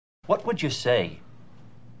What would you say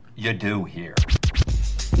you do here?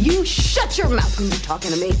 You shut your mouth when you're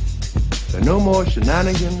talking to me. There are no more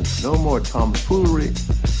shenanigans, no more tomfoolery,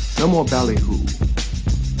 no more ballyhoo. This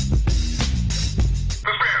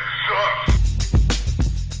man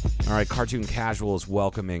sucks. All right, Cartoon Casual is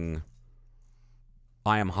welcoming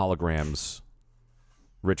IAmHologram's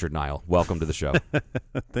Richard Nile. Welcome to the show.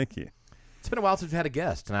 Thank you. It's been a while since we've had a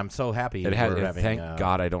guest, and I'm so happy. Thank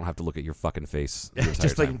God I don't have to look at your fucking face the entire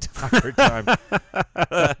just time. the entire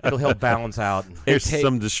time. It'll help balance out. Here's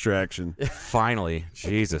some distraction. Finally,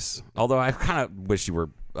 Jesus. Although I kind of wish you were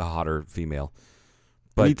a hotter female.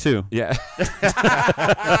 But, Me too. Yeah.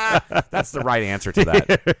 That's the right answer to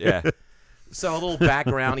that. Yeah. So a little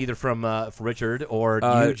background, either from Richard or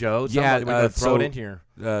you, Joe. Somebody we're gonna throw it in here.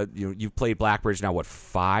 You've played Blackbridge now,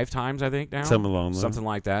 5 times, I think, now? Something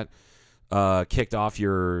like that. Kicked off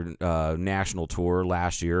your national tour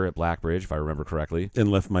last year at Blackbridge, if I remember correcly. And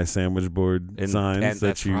left my sandwich board signs. And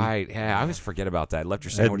that's right. Yeah, I always forget about that. Left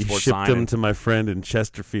your sandwich board shipped sign. them to my friend in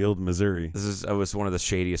Chesterfield, Missouri. It was one of the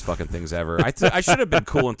shadiest fucking things ever. I should have been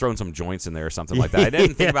cool and thrown some joints in there or something like that. I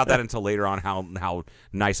didn't think about that until later on, how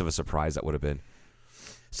nice of a surprise that would have been.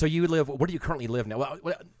 So you live. Where do you currently live now?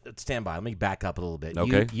 Well, stand by. Let me back up a little bit.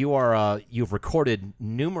 Okay. You've recorded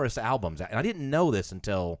numerous albums, and I didn't know this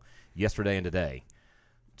until yesterday and today.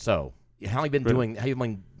 So how have you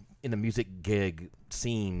been in the music gig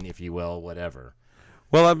scene, if you will, whatever?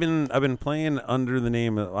 Well, I've been playing under the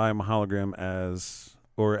name of IAmHologram as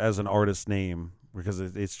an artist name, because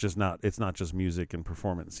it's not just music and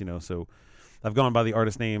performance, So I've gone by the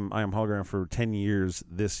artist name IAmHologram for 10 years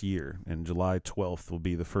this year, and July 12th will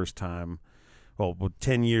be the first time. Well,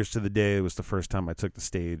 10 years to the day, it was the first time I took the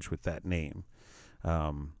stage with that name.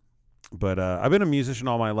 But I've been a musician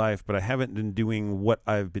all my life, but I haven't been doing what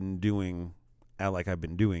I've been doing like I've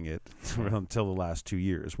been doing it until the last 2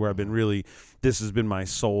 years, where I've been this has been my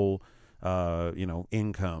sole,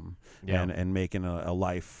 income and making a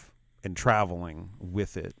life and traveling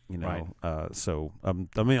with it, Right. So I'm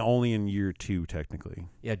only in year 2 technically.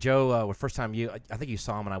 Yeah, Joe, first time I think you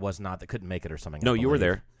saw him and I was not, that couldn't make it or something. No, you were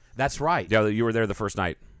there. That's right. Yeah, you were there the first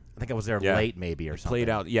night. I think I was there late maybe or something. Played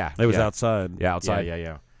out, yeah. It was outside. Yeah, outside.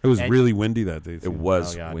 Yeah. It was really windy that day. It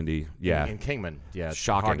was windy. Yeah. In Kingman. Yeah. It's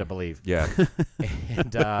Shocking. hard to believe. Yeah.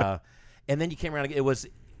 And then you came around.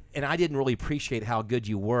 And I didn't really appreciate how good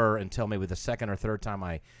you were until maybe the second or third time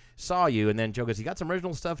I saw you. And then Joe goes, "You got some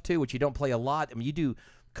original stuff too, which you don't play a lot. I mean, you do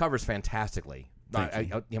covers fantastically.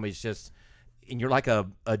 It's just, and you're like a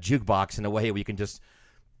jukebox in a way where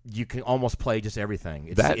you can almost play just everything.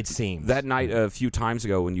 It seems that night a few times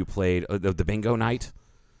ago when you played the bingo night.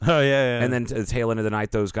 Oh, yeah. And then to the tail end of the night,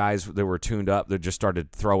 those guys that were tuned up, they just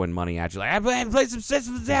started throwing money at you. Like, I play some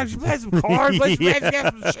systems, play some cards, play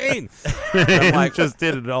some machine. I'm like, just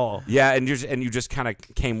did it all. Yeah, and you just kind of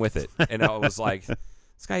came with it. And I was like,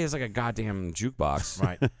 this guy is like a goddamn jukebox.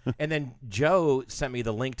 Right. And then Joe sent me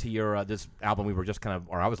the link to your this album we were just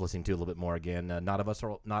I was listening to a little bit more again. Not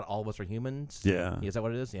all of us are humans. Yeah. Is that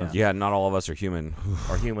what it is? Yeah. Yeah, not all of us are human.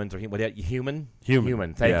 Or humans or human.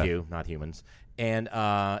 Human. Thank you. Not humans. And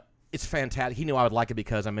it's fantastic. He knew I would like it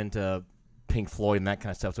because I'm into Pink Floyd and that kind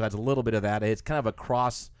of stuff. So it has a little bit of that. It's kind of a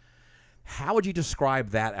cross. How would you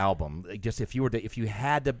describe that album? Just if you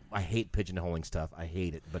had to, I hate pigeonholing stuff. I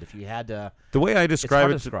hate it. But if you had to, the way I describe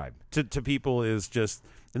it to people is just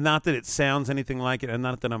not that it sounds anything like it, and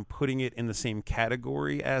not that I'm putting it in the same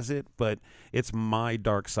category as it, but it's my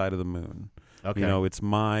Dark Side of the Moon. Okay. It's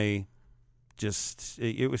my.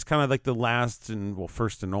 It was kind of like the last and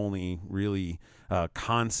first and only really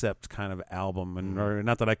concept kind of album, and or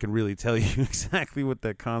not that I can really tell you exactly what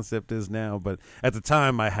that concept is now, but at the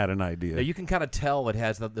time I had an idea. Yeah, you can kind of tell it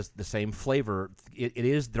has the same flavor. It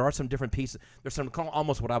is. There are some different pieces. There's some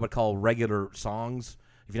almost what I would call regular songs,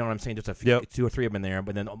 if you know what I'm saying. Just a few, 2 or 3 of them in there,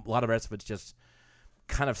 but then a lot of the rest of it's just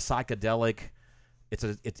kind of psychedelic. It's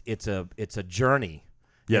a journey.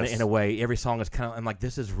 Yes. In a way, every song is kind of. I'm like,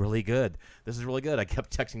 this is really good. This is really good. I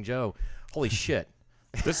kept texting Joe, "Holy shit,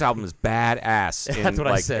 this album is badass." That's what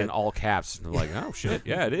I said in all caps. And I'm like, oh shit,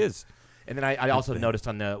 yeah, it is. And then I also noticed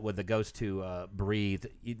with the Ghost to Breathe,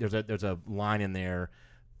 there's a line in there,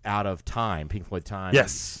 Out of Time, Pink Floyd Time.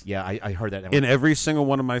 Yes. Yeah, I heard that. In every single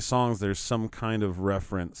one of my songs, there's some kind of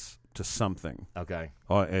reference to something. Okay.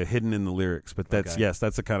 Hidden in the lyrics, but that's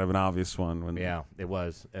that's a kind of an obvious one. Yeah, it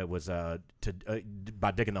was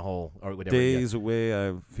by digging the hole or whatever. Days away,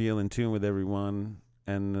 I feel in tune with everyone,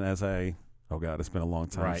 and as it's been a long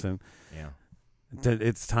time since. Yeah.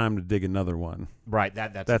 It's time to dig another one. Right,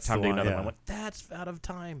 that's time to dig another one. That's Out of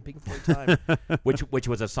Time, Pink Floyd Time, which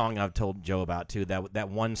was a song I've told Joe about too. That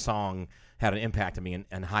one song had an impact on me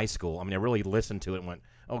in high school. I mean, I really listened to it and went,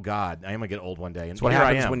 "Oh God, I am gonna get old one day." And It's what here I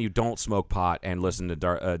happens am. when you don't smoke pot and listen to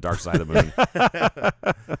Dark Side of the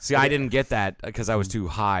Moon. See, I didn't get that because I was too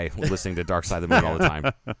high listening to Dark Side of the Moon all the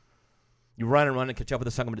time. You run and catch up with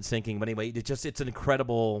the song, but it's sinking. But anyway, it's an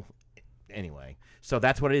incredible. Anyway, so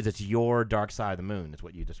that's what it is. It's your Dark Side of the Moon. Is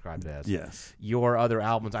what you described it as. Yes. Your other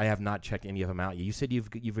albums, I have not checked any of them out. You said you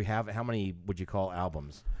have how many would you call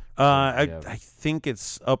albums? I think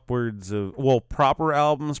it's upwards of proper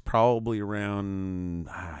albums probably around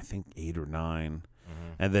I think 8 or 9,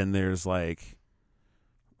 and then there's like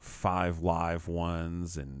 5 live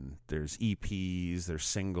ones, and there's EPs, there's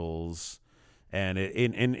singles. And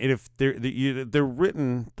if they're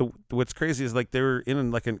written, what's crazy is like they're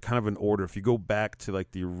in like kind of an order. If you go back to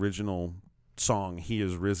like the original song "He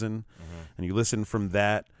Is Risen," and you listen from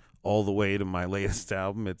that all the way to my latest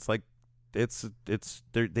album, it's like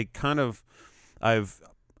they kind of I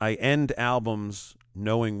end albums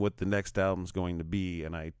knowing what the next album's going to be,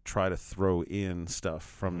 and I try to throw in stuff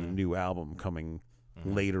from the new album coming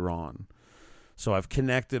later on. So I've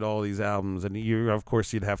connected all these albums, and of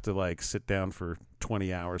course you'd have to like sit down for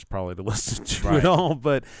 20 hours probably to listen to it all.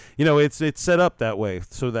 But it's set up that way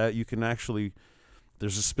so that you can actually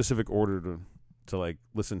there's a specific order to like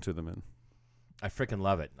listen to them in. I freaking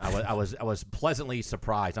love it. I was pleasantly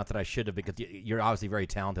surprised. Not that I should have, because you're obviously very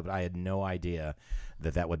talented, but I had no idea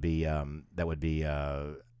that would be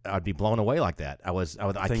I'd be blown away like that.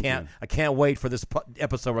 I can't wait for this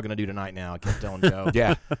episode we're going to do tonight. Now I kept telling Joe.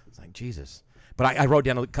 Yeah, it's like Jesus. But I wrote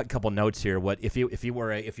down a couple notes here. What if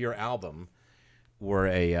your album were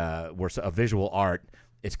a visual art?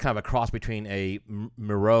 It's kind of a cross between a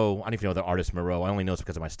Miro. I don't even know the artist Miro. I only know it's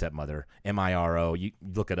because of my stepmother. Miro. You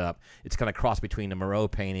look it up. It's kind of cross between a Miro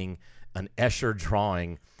painting, an Escher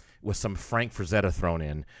drawing, with some Frank Frazetta thrown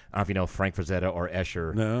in. I don't know if you know Frank Frazetta or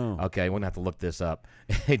Escher. No. Okay, we're gonna have to look this up.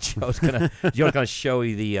 Joe's gonna show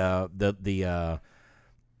you the.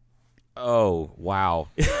 Oh wow.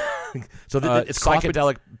 So it's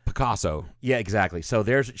psychedelic Picasso. Yeah, exactly. So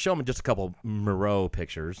show him just a couple Miro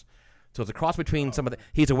pictures. So it's a cross between some of the.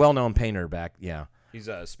 He's a well-known painter back. Yeah. He's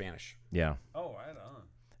Spanish. Yeah. Oh, right on.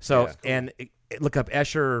 So cool. and look up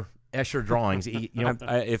Escher drawings. If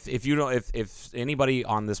anybody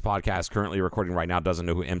on this podcast currently recording right now doesn't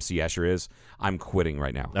know who MC Escher is, I'm quitting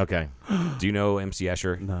right now. Okay. Do you know MC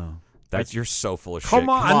Escher? No. You're so full of shit. Come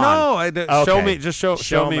on. No. Okay. Show me. Just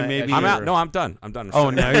show me. Maybe. I'm out. No, I'm done. I'm done. Oh,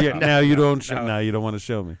 now you don't. Now you don't want to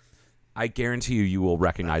show me. I guarantee you will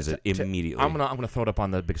recognize it immediately. I'm gonna throw it up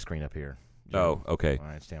on the big screen up here. Oh, okay. All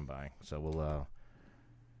right, stand by. So we'll all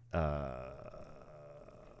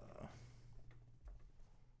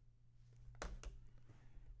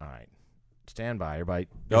right. Stand by, everybody.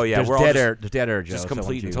 Oh yeah, there's we're dead all air. There's dead air, Joe. just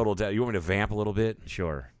complete and total dead. You want me to vamp a little bit?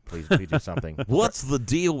 Sure. Please do something. What's the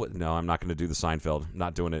deal with? No, I'm not going to do the Seinfeld. I'm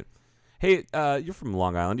not doing it. Hey, you're from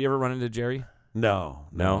Long Island. Do you ever run into Jerry? No.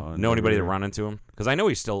 Know anybody that run into him? Because I know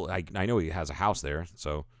he's still. I know he has a house there.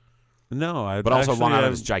 So no, but also Long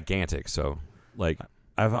Island is gigantic. So like,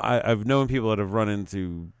 I've known people that have run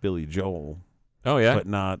into Billy Joel. Oh yeah, but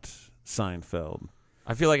not Seinfeld.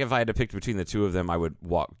 I feel like if I had to pick between the two of them, I would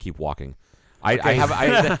keep walking.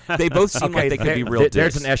 They both seem like they could be real dicks.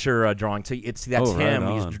 There's an Escher drawing. So that's him.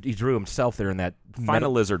 Right he drew himself there in that find a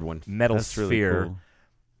lizard one. Metal that's sphere. Really cool.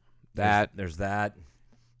 There's that.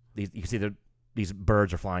 You can see these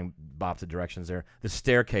birds are flying opposite directions there. The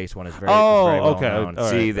staircase one is very well known. All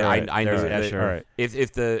see, right. I know Escher. All right.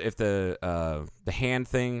 If the hand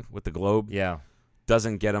thing with the globe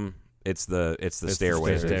doesn't get him, it's the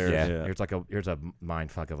stairway. Yeah. Here's a mind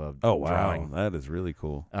fuck of a drawing. Wow, that is really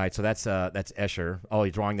cool. All right, so that's Escher. Oh,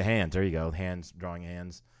 he's drawing the hands. There you go. Drawing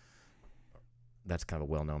hands. That's kind of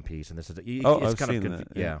a well-known piece, and this is I've seen that.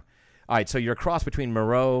 Yeah. All right, so you're a cross between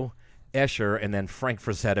Moreau, Escher, and then Frank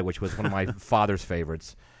Frazetta, which was one of my father's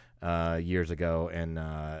favorites years ago, and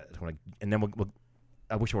then we'll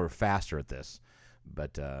I wish I were faster at this,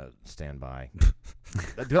 but stand by.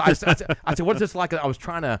 I said, what is this like? I was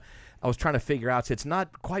trying to figure out. So it's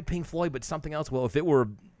not quite Pink Floyd, but something else. Well, if it were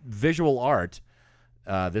visual art,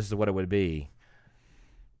 this is what it would be.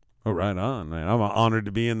 Oh, right on, man! I'm honored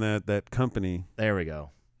to be in that company. There we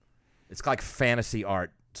go. It's like fantasy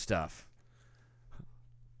art stuff.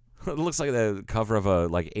 It looks like the cover of a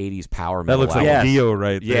 80s power That metal looks like album. Dio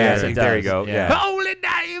right there. Yes, it there you does. go. Yeah. Holy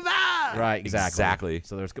Diver! Right, Exactly.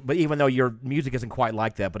 So but even though your music isn't quite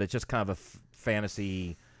like that, but it's just kind of a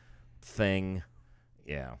fantasy thing.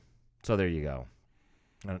 Yeah. So there you go.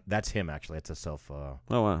 That's him, actually. It's a self Oh,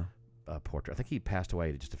 wow. portrait. I think he passed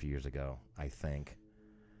away just a few years ago, I think.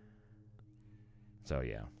 So,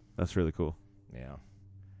 yeah. That's really cool. Yeah.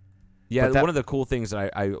 Yeah, one of the cool things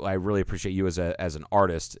that I really appreciate you as an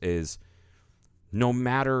artist is no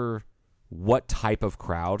matter what type of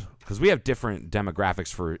crowd, because we have different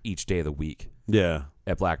demographics for each day of the week. Yeah.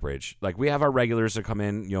 At Blackbridge. Like, we have our regulars that come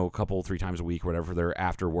in, a couple, 3 times a week, or whatever, for their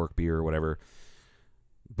after work beer or whatever.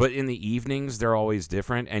 But in the evenings, they're always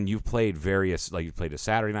different, and you've played various, like, you played a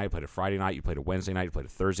Saturday night, you played a Friday night, you played a Wednesday night, you played a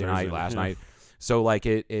Thursday night last night. So, like,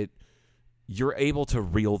 you're able to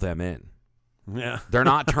reel them in. Yeah. They're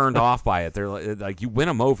not turned off by it. They're like, you win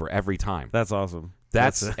them over every time. That's awesome.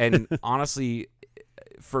 And honestly,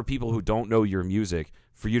 for people who don't know your music,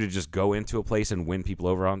 for you to just go into a place and win people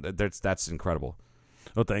over on that's incredible.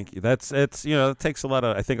 Oh, thank you. It takes a lot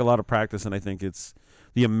of practice, and I think it's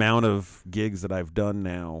the amount of gigs that I've done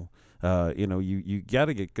now. You got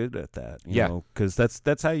to get good at that. You know, because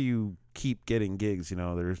that's how you keep getting gigs.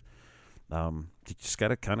 There's you just got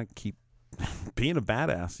to kind of keep being a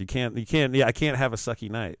badass. I can't have a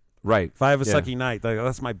sucky night. Right. If I have a sucky night,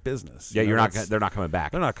 that's my business. Yeah, they're not coming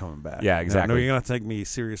back. They're not coming back. Yeah, exactly. No, you're going to take me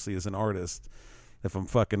seriously as an artist if I'm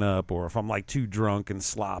fucking up or if I'm like too drunk and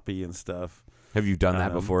sloppy and stuff. Have you done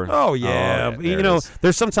that before? Oh, yeah.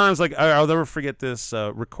 There's sometimes, like, I'll never forget this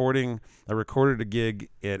recording. I recorded a gig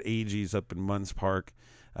at AG's up in Munns Park.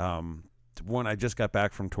 One I just got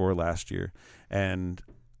back from tour last year, and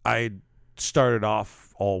I started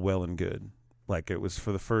off all well and good. Like, it was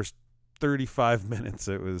for the first 35 minutes.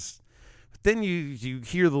 It was, but then you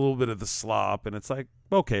hear the little bit of the slop, and it's like,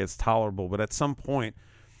 okay, it's tolerable. But at some point,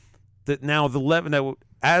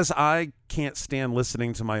 as I can't stand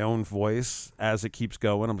listening to my own voice as it keeps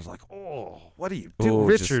going, I'm just like, oh, what are you doing,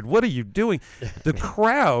 Richard? What are you doing? The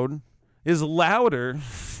crowd is louder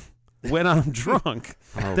when I'm drunk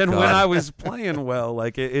than when I was playing well.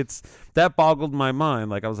 Like, it's that boggled my mind.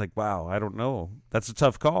 Like, I was like, wow, I don't know. That's a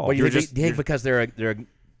tough call. Well, because they're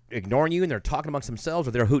ignoring you and they're talking amongst themselves,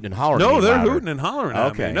 or they're hooting and hollering? No, they're hooting and hollering at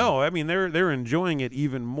Okay. me. No, I mean, they're enjoying it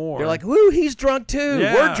even more. They're like, woo, he's drunk too.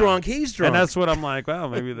 Yeah. We're drunk, he's drunk. And that's what I'm like, wow,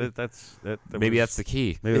 maybe that's Maybe that's the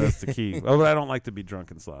key. Maybe that's the key. Oh, but I don't like to be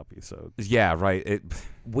drunk and sloppy, so. Yeah, right.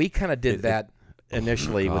 We kind of did that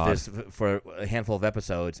initially with this for a handful of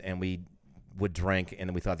episodes, and we would drink,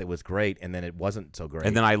 and we thought that was great, and then it wasn't so great.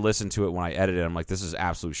 And then I listened to it when I edited it. I'm like, this is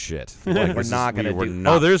absolute shit. Like, we're not going to do.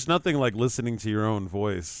 Oh, there's nothing like listening to your own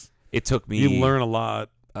voice. It took me. You learn a lot.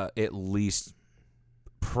 At least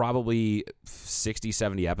probably 60,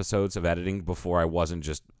 70 episodes of editing before I wasn't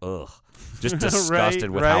just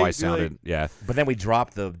disgusted with how I sounded. Yeah. But then we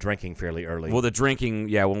dropped the drinking fairly early. Well, the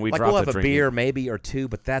drinking, when we dropped we'll have the drinking, a beer maybe or two,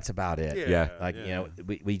 but that's about it. Yeah.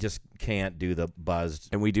 We just can't do the buzzed.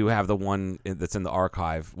 And we do have the one that's in the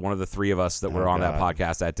archive. One of the 3 of us that were on that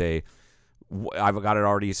podcast that day, I've got it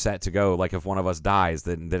already set to go. Like, if one of us dies,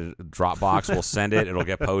 then the Dropbox will send it. It'll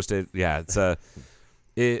get posted. Yeah, it's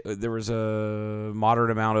there was a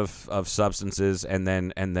moderate amount of substances and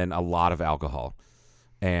then a lot of alcohol,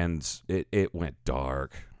 and it went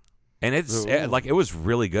dark. And it was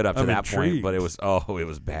really good up to that point, but it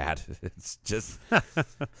was bad. It's just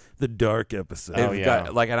the dark episode.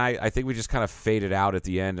 And I think we just kind of faded out at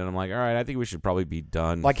the end, and I'm like, all right, I think we should probably be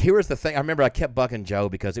done. Like, here was the thing. I remember I kept bucking Joe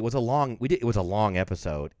because it was a long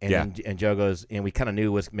episode, and Joe goes, and we kind of knew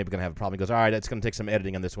it was maybe going to have a problem. He goes, all right, it's going to take some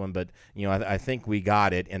editing on this one, but I think we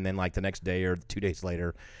got it. And then, like, the next day or 2 days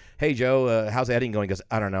later, hey, Joe, how's the editing going? He goes,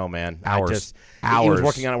 I don't know, man. Hours. He was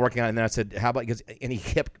working on it, and then I said, how about? And he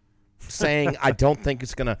kept saying, I don't think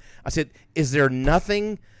it's gonna. I said, is there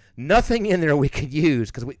nothing in there we could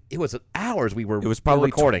use? Because it was hours we were. It was probably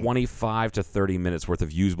recording 25 to 30 minutes worth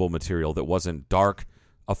of usable material that wasn't dark,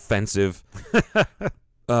 offensive,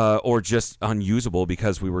 or just unusable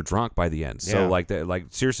because we were drunk by the end. So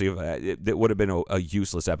seriously, it would have been a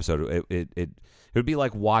useless episode. It would be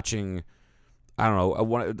like watching, I don't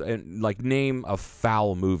know, name a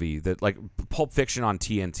foul movie that, like, Pulp Fiction on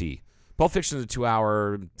TNT. Pulp Fiction is a 2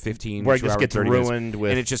 hour, 15, where it just gets ruined and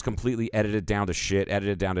it's just completely edited down to shit,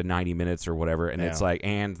 edited down to 90 minutes or whatever, and it's like,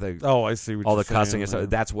 and the I see what all you're the cussing saying, and stuff.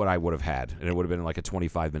 That's what I would have had, and it would have been like a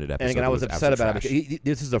 25-minute episode. And again, I was upset about trash. it because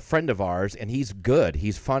this is a friend of ours, and he's good,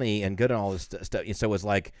 he's funny and good and all this stuff. So it was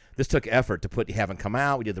like, this took effort to have him come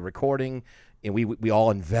out. We did the recording, and we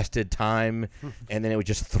all invested time, and then it would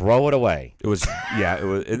just throw it away. It was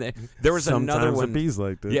And there was another one. Sometimes it bees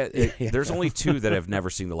like that. Yeah, there's only 2 that have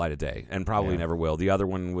never seen the light of day, and probably never will. The other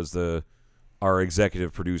one was our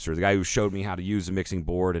executive producer, the guy who showed me how to use a mixing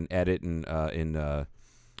board and edit in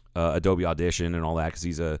Adobe Audition and all that, because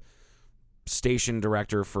he's a station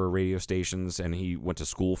director for radio stations, and he went to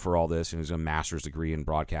school for all this, and he's a master's degree in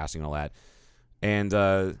broadcasting and all that.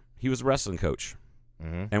 And he was a wrestling coach,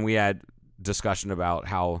 and we had discussion about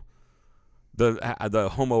how the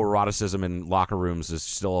homoeroticism in locker rooms is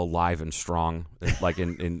still alive and strong. Like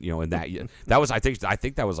in that was I think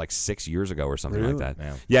that was like 6 years ago or something like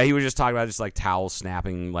that. Yeah, he was just talking about just like towels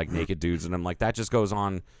snapping like naked dudes, and I'm like, that just goes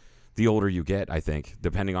on the older you get. I think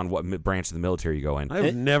depending on what branch of the military you go in.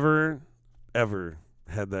 I've never ever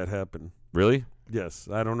had that happen. Really? Yes,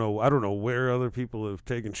 I don't know where other people have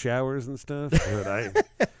taken showers and stuff, but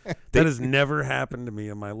that has never happened to me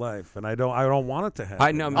in my life, and I don't want it to happen.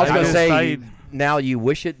 I know. I was going to say, now you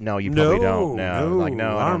wish it. No, you probably don't.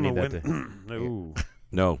 No, I don't need that.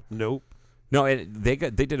 Nope. No, they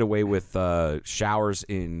did away with showers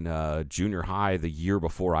in junior high the year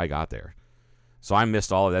before I got there. So I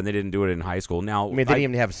missed all of that. And they didn't do it in high school. Now, they didn't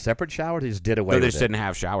even have separate showers. They just did away with it. They just didn't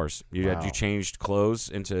have showers. You changed clothes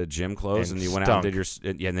into gym clothes, and you went out and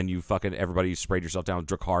did and then you everybody sprayed yourself down with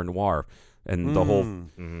Drakkar Noir, and the whole.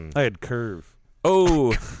 I had Curve.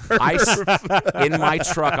 Oh, in my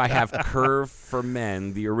truck I have Curve for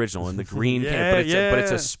Men, the original in the green can, but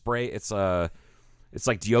it's a spray. It's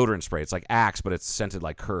like deodorant spray. It's like Axe, but it's scented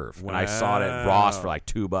like Curve. When I saw it at Ross for like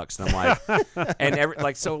 $2, and I'm like, and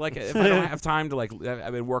if I don't have time to like,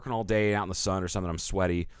 I've been working all day out in the sun or something, I'm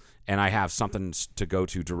sweaty, and I have something to go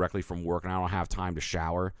to directly from work, and I don't have time to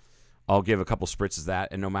shower, I'll give a couple spritzes of that,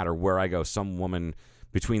 and no matter where I go, some woman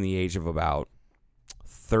between the age of about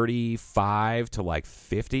 35 to like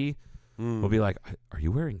 50 will be like, "Are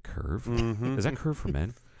you wearing Curve? Is that Curve for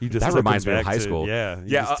Men?" That reminds me of high school. You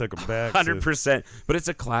just took them back. 100%. But it's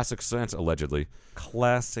a classic scent, allegedly.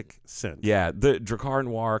 Classic scent. Yeah, the Drakkar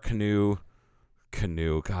Noir Canoe.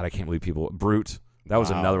 God, I can't believe people. Brute. That was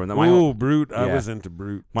another one. Brute. I was into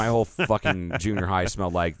Brute. My whole fucking junior high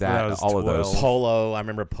smelled like that. All 12. Of those. Polo. I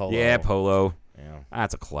remember Polo. Yeah, Polo. Yeah.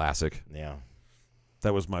 That's a classic. Yeah.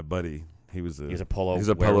 That was my buddy. He was a Polo. He's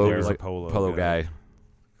a Polo guy.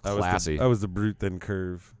 Classy. I was the Brute, then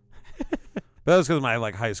Curve. But that was because of my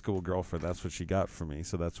like high school girlfriend. That's what she got for me,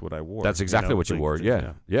 so that's what I wore. That's exactly what you wore.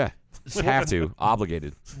 Yeah. Have to.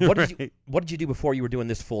 Obligated. What did you do before you were doing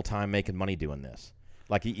this full time, making money doing this?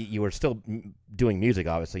 Like you were still doing music,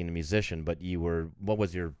 obviously, and a musician, but what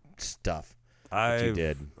was your stuff that you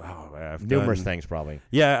did? I've numerous done things, probably.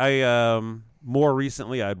 Yeah, I more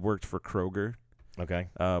recently I'd worked for Kroger. Okay.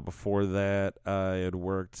 Before that, I had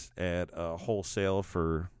worked at wholesale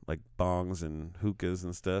for like bongs and hookahs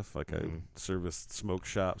and stuff. Like I serviced smoke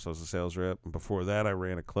shops. I was a sales rep. And before that, I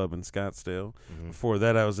ran a club in Scottsdale. Before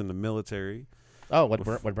that, I was in the military. Oh, what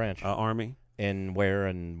branch? Army. And where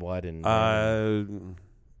and what and?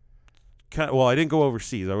 Well, I didn't go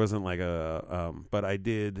overseas. I wasn't like but I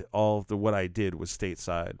did what I did was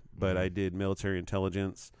stateside. But I did military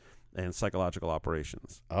intelligence and psychological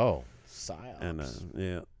operations. Oh.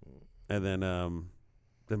 Psyops. And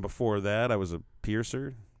then before that I was a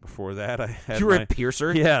piercer. Before that I had You were a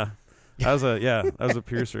piercer? Yeah. I was a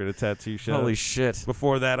piercer at a tattoo shop. Holy shit.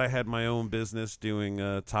 Before that I had my own business doing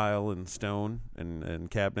tile and stone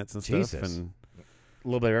and cabinets and stuff. Jesus. And a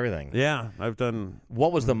little bit of everything. Yeah, I've done.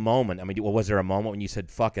 What was the moment? I mean, was there a moment when you said,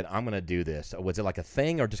 "Fuck it, I'm going to do this"? Or was it like a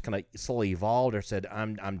thing, or just kind of slowly evolved, or said,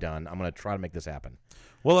 "I'm done. I'm going to try to make this happen"?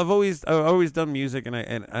 Well, I've always done music, and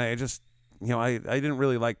I just I didn't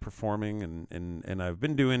really like performing, and I've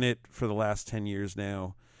been doing it for the last 10 years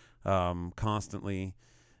now, constantly,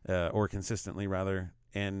 or consistently rather.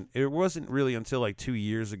 And it wasn't really until like 2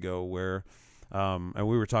 years ago where, and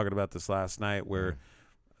we were talking about this last night, where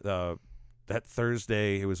that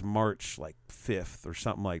Thursday, it was March like 5th or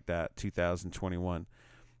something like that, 2021,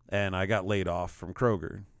 and I got laid off from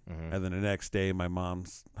Kroger. And then the next day, my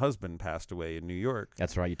mom's husband passed away in New York.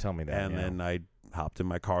 That's right. You told me that. And then I hopped in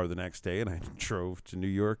my car the next day, and I drove to New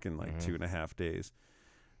York in like 2.5 days,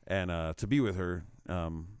 and to be with her,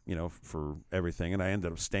 for everything. And I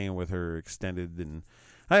ended up staying with her extended, and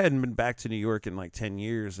I hadn't been back to New York in like 10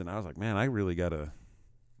 years. And I was like, man, I really gotta,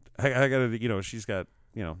 she's got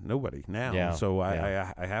nobody now, so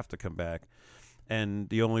I have to come back. And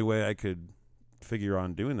the only way I could figure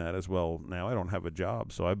on doing that as well, now I don't have a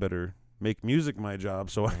job, so I better make music my job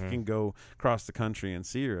so I can go across the country and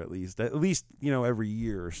see her at least every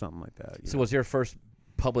year or something like that. So was your first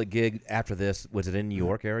public gig after this, was it in New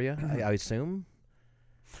York area, I assume?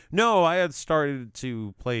 No, I had started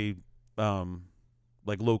to play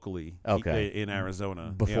like locally in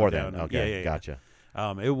Arizona before then. Okay, gotcha.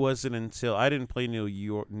 It wasn't until I didn't play New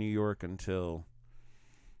York until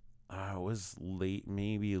it was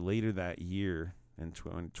maybe later that year in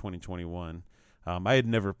 2021. I had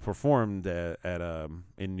never performed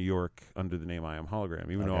in New York under the name IAmHologram,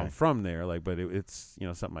 even though I'm from there. But it's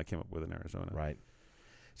something I came up with in Arizona. Right.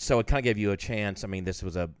 So it kind of gave you a chance. I mean, this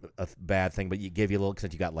was a bad thing, but it gave you a little,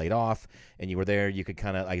 since you got laid off and you were there, you could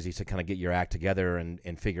kind of, as you said, kind of get your act together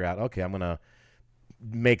and figure out, okay, I'm going to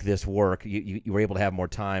make this work. You were able to have more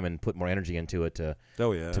time and put more energy into it to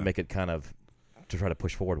make it kind of, to try to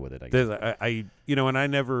push forward with it, I guess. And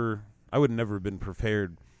I would never have been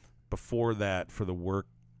prepared before that for the work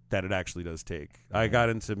that it actually does take. I got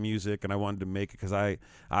into music and I wanted to make it because I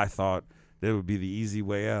thought that would be the easy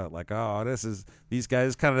way out. Like, these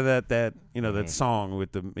guys kind of that that song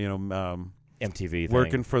with the MTV thing.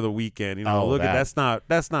 Working for the weekend. That's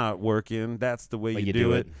not working. That's the way you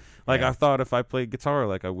do it. Like I thought if I played guitar,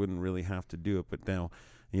 like I wouldn't really have to do it, but now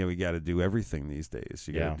we got to do everything these days.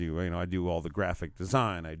 You got to do, I do all the graphic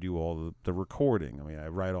design. I do all the recording. I mean, I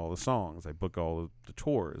write all the songs. I book all the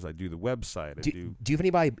tours. I do the website. Do you have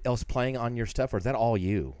anybody else playing on your stuff, or is that all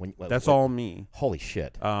you? That's all me. Holy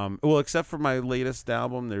shit. Well, except for my latest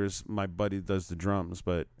album, there's my buddy does the drums,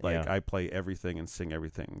 but I play everything and sing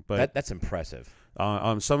everything. But that's impressive.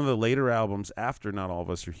 On some of the later albums after Not All of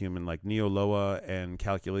Us Are Human, like Neoloa and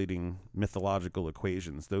Calculating Mythological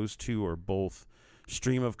Equations, those two are both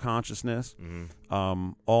stream of consciousness.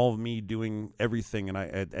 All of me doing everything, and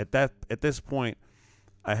I at this point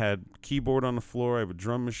I had keyboard on the floor, I have a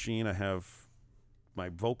drum machine, I have my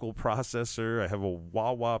vocal processor, I have a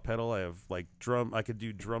wah-wah pedal, I have I could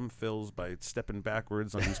do drum fills by stepping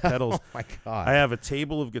backwards on these pedals. Oh my God. I have a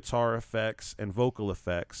table of guitar effects and vocal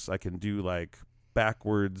effects. I can do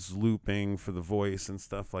backwards looping for the voice and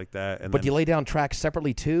stuff like that. And but do you lay down tracks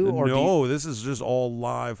separately too? Or no, this is just all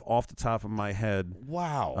live off the top of my head.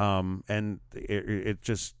 Wow. And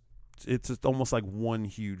it's almost like one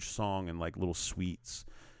huge song and little suites.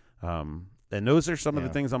 And those are some of the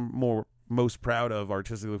things I'm most proud of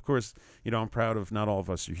artistically. Of course, I'm proud of Not All of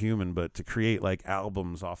Us Are Human, but to create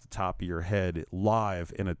albums off the top of your head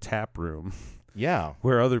live in a tap room. Yeah.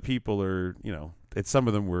 Where other people are, some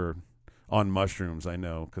of them were on mushrooms, I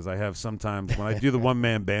know, because I have sometimes when I do the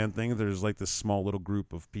one-man band thing, there's this small little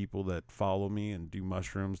group of people that follow me and do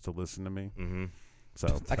mushrooms to listen to me. Mm-hmm. So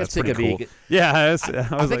I that's could pretty see cool. I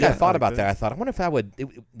thought about that. I thought, I wonder if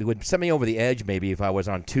it would send me over the edge maybe if I was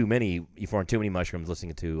on too many mushrooms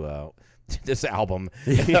listening to this album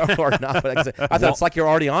or not. But I thought it's like you're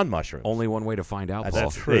already on mushrooms. Only one way to find out.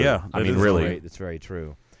 That's true. Yeah, I mean, really, it's very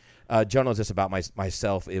true. Joe knows this about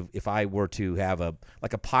myself. If I were to have a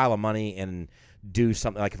pile of money and do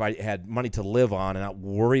something, if I had money to live on and not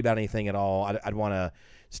worry about anything at all, I'd want to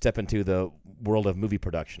step into the world of movie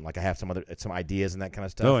production. I have some ideas and that kind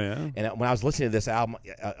of stuff. Oh yeah. And when I was listening to this album,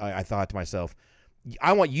 I thought to myself,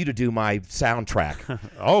 I want you to do my soundtrack.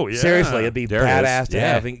 Oh yeah. Seriously, it'd be badass to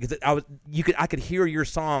have. Because I could hear your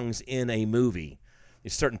songs in a movie.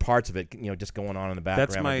 There's certain parts of it, just going on in the background.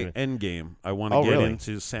 That's my end game. I want to get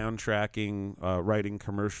into soundtracking, writing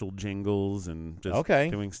commercial jingles, and just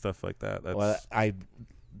doing stuff like that.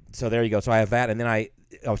 So there you go. So I have that, and then I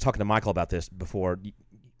was talking to Michael about this before.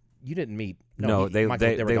 You didn't meet. No, they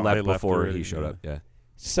left before he showed up. Yeah.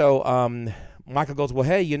 So Michael goes, well,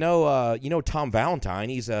 hey, Tom Valentine.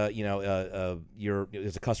 He's is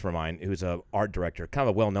a customer of mine who's a art director, kind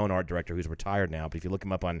of a well-known art director who's retired now. But if you look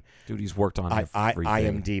him up on he's worked on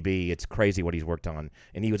everything. IMDb, it's crazy what he's worked on.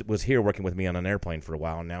 And he was here working with me on an airplane for a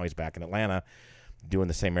while, and now he's back in Atlanta doing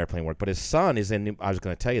the same airplane work. But his son is in. I was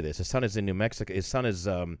going to tell you this. His son is in New Mexico. His son is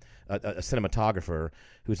a cinematographer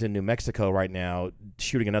who's in New Mexico right now,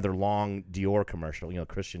 shooting another long Dior commercial.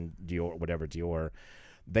 Christian Dior, whatever Dior.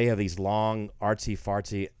 They have these long,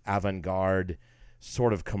 artsy-fartsy, avant-garde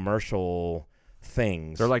sort of commercial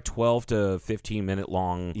things. They're 12 to 15-minute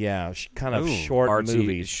long. Yeah, kind of short artsy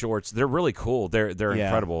movies. Shorts. They're really cool. They're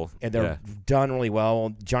incredible. And they're done really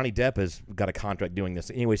well. Johnny Depp has got a contract doing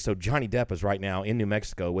this. Anyway, so Johnny Depp is right now in New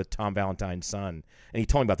Mexico with Tom Valentine's son. And he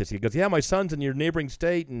told me about this. He goes, yeah, my son's in your neighboring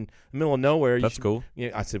state in the middle of nowhere. That's cool.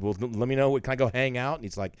 I said, well, let me know. Can I go hang out? And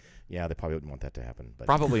he's like, yeah, they probably wouldn't want that to happen. But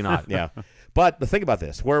probably not. Yeah. But the thing about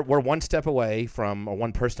this, we're one step away from, or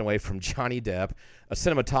one person away from Johnny Depp, a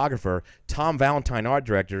cinematographer, Tom Valentine, art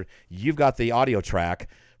director. You've got the audio track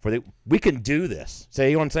we can do this. So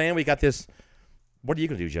you know what I'm saying? We got this. What are you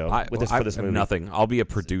going to do, Joe, for this movie? Nothing. I'll be a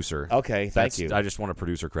producer. Okay, thank you. I just want a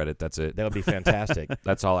producer credit. That's it. That would be fantastic.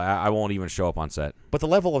 That's all. I won't even show up on set. But the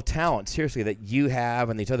level of talent, seriously, that you have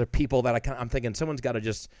and these other people that I'm thinking someone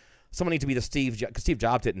needs to be the Steve Jobs, because Steve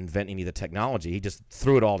Jobs didn't invent any of the technology. He just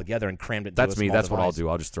threw it all together and crammed it into That's a me. small That's device. what I'll do.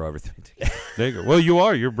 I'll just throw everything together. There you go. Well, you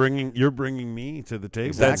are. You're bringing me to the table.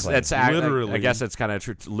 Exactly. That's literally. I guess that's kind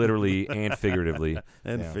of literally and figuratively.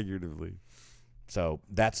 Figuratively. So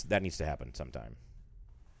that needs to happen sometime.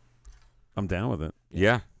 I'm down with it.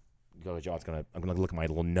 Yeah. Go, John's I'm gonna look at my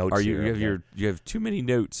little notes. Are you? Here, You have too many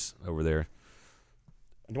notes over there.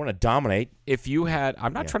 I don't want to dominate. If you had,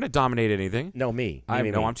 I'm not trying to dominate anything. No, me.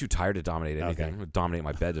 I'm too tired to dominate anything. Okay. I'm gonna dominate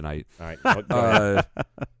my bed tonight. All right. Go ahead.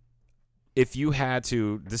 If you had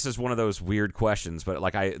to, this is one of those weird questions, but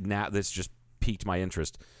this just piqued my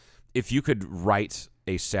interest. If you could write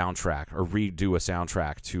a soundtrack or redo a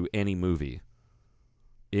soundtrack to any movie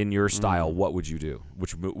in your style, what would you do?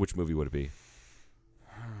 Which movie would it be?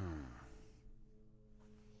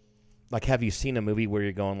 Like, have you seen a movie where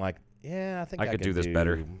you're going like, yeah, I think I could do this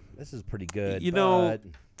better. This is pretty good.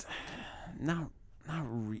 Not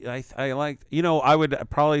really. I like. I would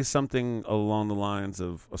probably something along the lines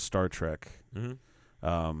of a Star Trek,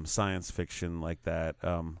 science fiction like that.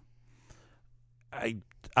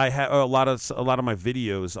 I have a lot of my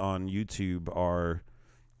videos on YouTube are,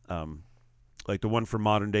 like the one for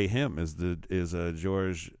Modern Day Him is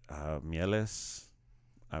George Méliès.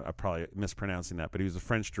 I'm probably mispronouncing that, but he was a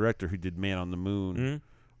French director who did Man on the Moon,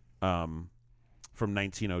 from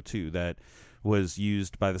 1902 that was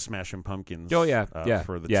used by the Smashing Pumpkins. Oh yeah,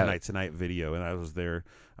 for the Tonight video, and I was there.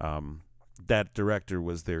 That director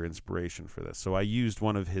was their inspiration for this, so I used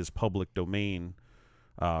one of his public domain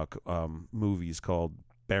movies called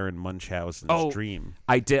Baron Munchausen's Dream.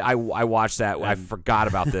 I did. I watched that. And I forgot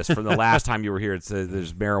about this from the last time you were here. It said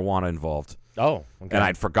there's marijuana involved. Oh, okay. And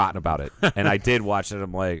I'd forgotten about it. And I did watch it.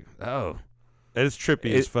 I'm like, oh, it's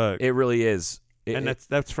trippy as fuck. It really is. And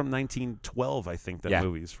that's from 1912, I think that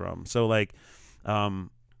movie's from. So like,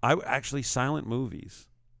 actually silent movies.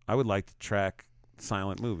 I would like to track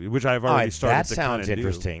silent movie, which I've already started to kind of do. That sounds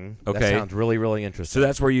interesting. Okay. That sounds really, really interesting. So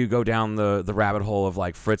that's where you go down the rabbit hole of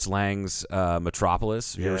like Fritz Lang's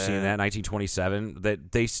Metropolis. Have you ever seen that? 1927.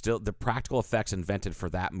 That the practical effects invented for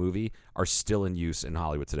that movie are still in use in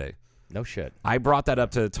Hollywood today. No shit. I brought that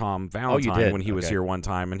up to Tom Valentine when he was Okay. here one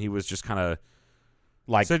time, and he was just kind of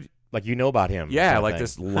like you know about him. Yeah, kind of like thing.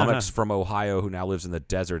 this lummox from Ohio who now lives in the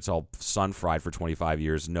desert. It's all sun fried for 25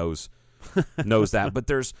 years. Knows that. But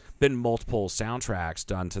there's been multiple soundtracks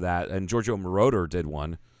done to that, and Giorgio Moroder did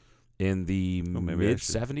one in the mid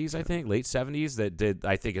 70s, I think, late 70s. That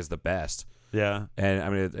I think is the best. Yeah, and I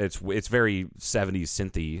mean it's very 70s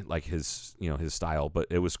synthy, like his style, but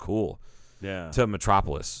it was cool. Yeah, to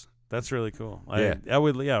Metropolis. That's really cool. Yeah. I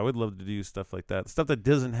would love to do stuff like that. Stuff that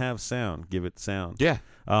doesn't have sound, give it sound. Yeah.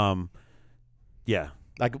 Yeah.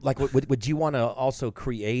 Like would you want to also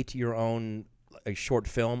create your own a short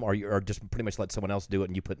film, or just pretty much let someone else do it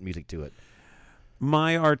and you put music to it?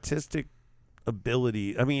 My artistic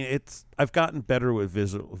ability, I mean, I've gotten better with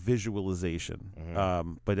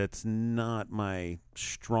visualization, but it's not my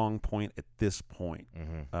strong point at this point.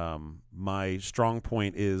 My strong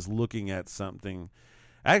point is looking at something.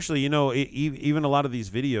 Actually, even a lot of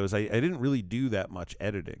these videos, I didn't really do that much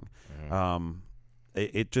editing.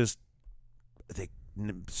 It just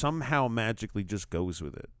somehow magically just goes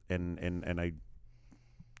with it, and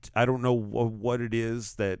I don't know what it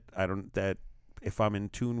is that if I'm in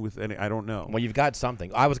tune with any, I don't know. Well, you've got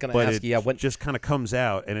something. I was going to ask you. When just kind of comes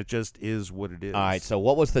out, and it just is what it is. All right. So,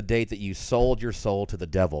 what was the date that you sold your soul to the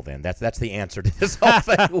devil? Then that's the answer to this whole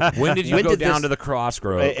thing. When did you go down to the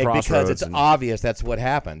crossroads? Because it's obvious that's what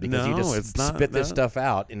happened. Because you just spit this stuff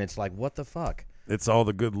out, and it's like, what the fuck? It's all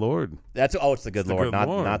the good Lord. It's the good Lord,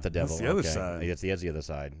 not the devil. That's the other side. It's the other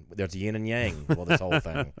side. There's yin and yang. Well, this whole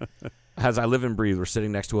thing. As I live and breathe, we're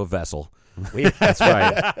sitting next to a vessel. That's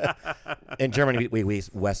right. In Germany, we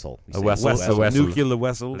Wessel. A Wessel. Nuclear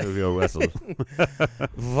Wessel.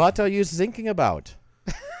 What are you thinking about?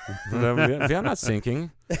 I'm not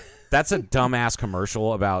thinking. That's a dumbass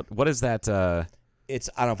commercial about what is that? I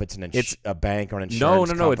don't know if it's a bank or an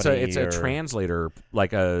insurance No. It's company a translator,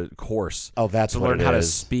 like a course. Oh, that's to what learn it how is.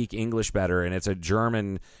 to speak English better, and it's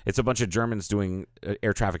a bunch of Germans doing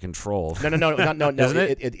air traffic control. No. Isn't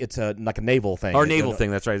it? It's like a naval thing. Or naval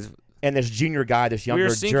thing. That's right. And this junior guy, this younger. We're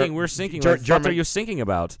sinking. What are you thinking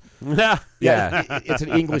about? Yeah. It's an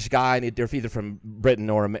English guy, and they're either from Britain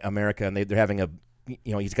or America, and they're having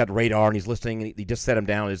he's got radar, and he's listening, and he just set him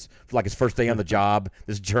down his first day on the job.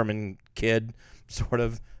 This German kid. Sort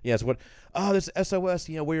of, yes. This SOS.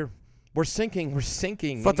 We're sinking. We're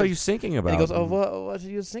sinking. What are you thinking about? And he goes, oh, what are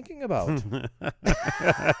you thinking about?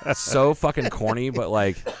 So fucking corny, but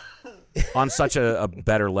like on such a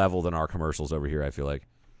better level than our commercials over here. I feel like.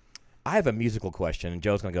 I have a musical question, and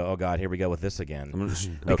Joe's gonna go, oh God, here we go with this again.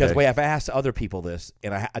 Because I've asked other people this,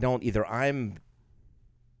 and I don't either. I'm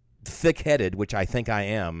thick-headed, which I think I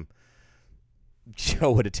am.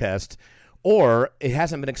 Joe would attest. Or it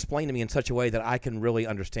hasn't been explained to me in such a way that I can really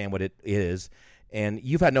understand what it is. And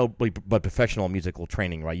you've had no but professional musical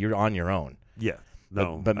training, right? You're on your own. Yeah.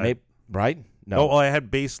 No. But right? No. Oh, I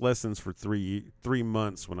had bass lessons for 3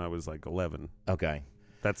 months when I was like 11. Okay.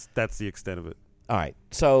 That's the extent of it. All right.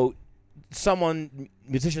 So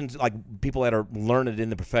musicians, like people that are learned in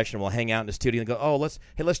the profession, will hang out in the studio and go, "Oh, let's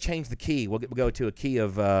change the key. We'll go to a key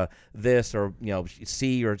of this, or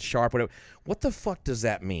C or sharp, whatever." What the fuck does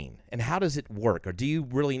that mean? And how does it work? Or do you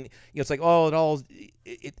really? It's like,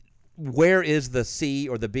 where is the C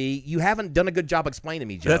or the B? You haven't done a good job explaining to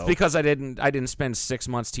me, Joe. That's because I didn't spend 6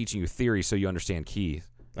 months teaching you theory, so you understand key.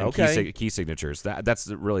 And Okay. key signatures. That's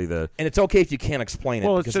really the. And it's okay if you can't explain it.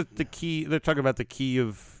 Well, it's because- just the key. They're talking about the key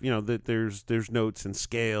of that there's notes and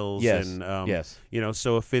scales. Yes, And yes.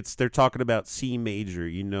 So if they're talking about C major,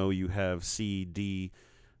 you have C, D,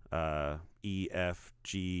 E, F,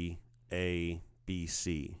 G, A, B,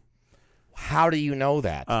 C. How do you know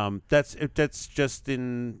that? That's just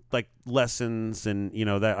in like lessons, and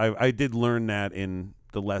that I did learn that in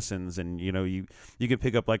the lessons, and you can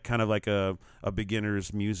pick up like kind of like a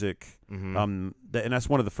beginner's music. Mm-hmm. And that's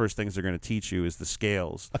one of the first things they're going to teach you is the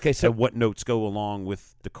scales. Okay, so and what notes go along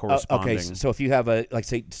with the corresponding. okay, so if you have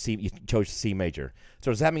say C, you chose C major.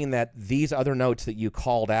 So does that mean that these other notes that you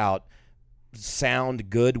called out sound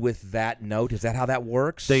good with that note? Is that how that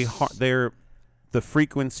works? The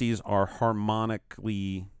frequencies are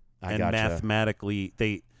harmonically and gotcha. mathematically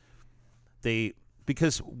they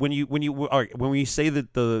because when you say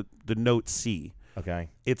that the note C, Okay.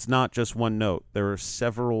 it's not just one note. There are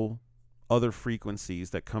several other frequencies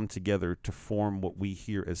that come together to form what we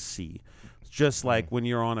hear as C. Just like when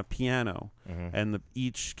you're on a piano, and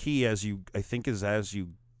each key as you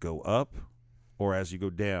go up or as you go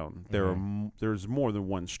down, there's more than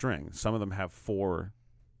one string. Some of them have 4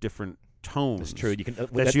 different tones. That's true. You can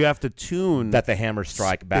you have to tune that the hammer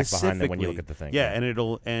strike back behind them when you specifically. look at the thing.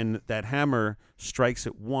 Yeah, and that hammer strikes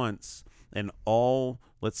it once, and all,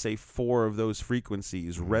 let's say, 4 of those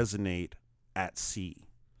frequencies resonate at C.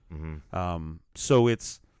 So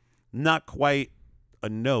it's not quite a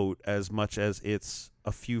note as much as it's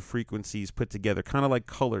a few frequencies put together, kind of like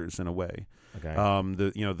colors in a way. Okay.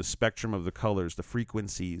 The spectrum of the colors, the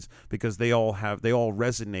frequencies, because they all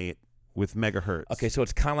resonate with megahertz. Okay, so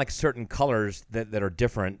it's kind of like certain colors that are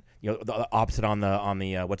different. The opposite on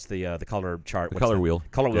the what's the color chart? color wheel.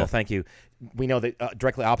 Color wheel. Yeah. Thank you. We know that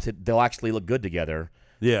directly opposite, they'll actually look good together.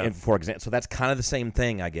 Yeah. For example, so that's kind of the same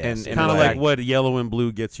thing, I guess. And Kind of in like fact- what yellow and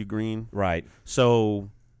blue gets you green. right. So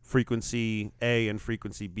frequency A and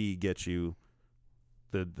frequency B get you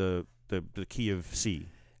the key of C.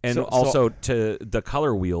 And So- also to the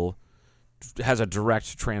color wheel has a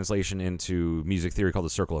direct translation into music theory called the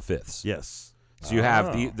circle of fifths. Yes. So you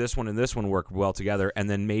have this one and this one work well together, and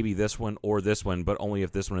then maybe this one or this one, but only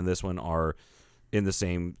if this one and this one are in the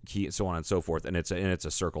same key, so on and so forth. And it's a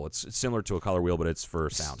circle. It's similar to a color wheel, but it's for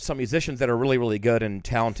sound. Some musicians that are really, really good and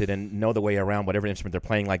talented and know the way around whatever instrument they're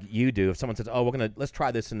playing, like you do. If someone says, "Oh, let's try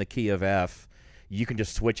this in the key of F," you can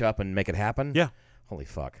just switch up and make it happen. Yeah. Holy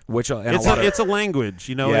fuck. Which and It's a language,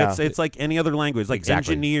 Yeah. It's like any other language. Like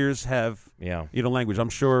Exactly. engineers have Yeah. language. I'm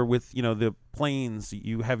sure with the planes,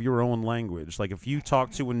 you have your own language. Like if you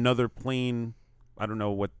talk to another plane, I don't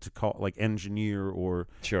know what to call, like engineer or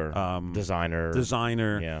Sure.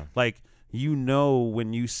 Designer. Yeah. like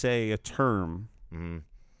when you say a term,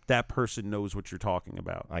 that person knows what you're talking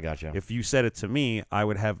about. I gotcha. If you said it to me, I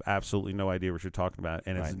would have absolutely no idea what you're talking about,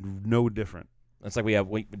 and it's no different. It's like we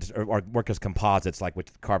work as composites, like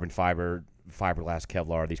with carbon fiber, fiberglass,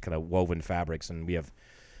 Kevlar, these kind of woven fabrics, and we have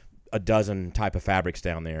a dozen type of fabrics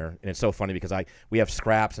down there. And it's so funny because we have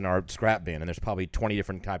scraps in our scrap bin, and there's probably 20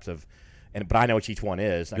 different types of, but I know what each one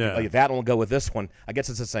is. That will go with this one. I guess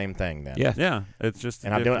it's the same thing then. Yeah. Yeah, it's just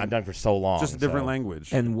And I've done it for so long. just a different so-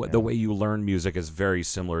 language. And the way you learn music is very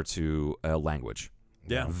similar to a language.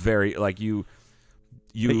 Yeah. Very like you.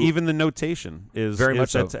 But even the notation is Very much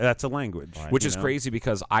so. that's a language, Which you is know? crazy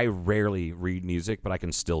because I rarely read music, but I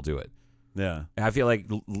can still do it. Yeah, And I feel like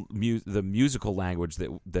the musical language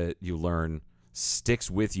that you learn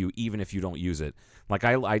sticks with you even if you don't use it. Like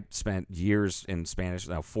I spent years in Spanish,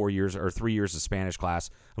 4 years or 3 years of Spanish class.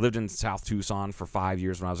 I lived in South Tucson for 5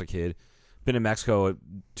 years when I was a kid. Been in Mexico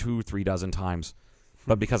 2-3 dozen times,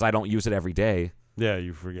 but because I don't use it every day, yeah,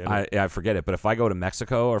 you forget. I forget it. But if I go to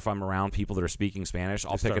Mexico or if I'm around people that are speaking Spanish,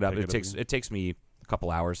 I'll pick it up. It takes me a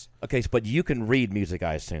couple hours. Okay, but you can read music,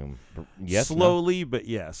 I assume. Yes. No? Slowly, but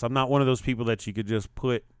yes. I'm not one of those people that you could just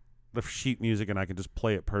put the sheet music and I can just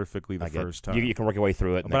play it perfectly the first time. You can work your way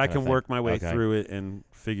through it. But I can work my way through it and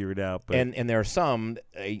figure it out. But and there are some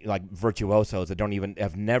like virtuosos that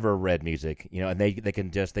have never read music, and they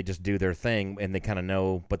just do their thing and they kind of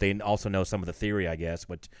know, but they also know some of the theory, I guess,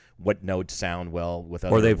 what notes sound well with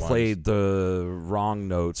other ones. Or they've ones. played the wrong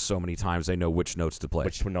notes so many times they know which notes to play.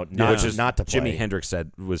 Which note not to play. Jimi Hendrix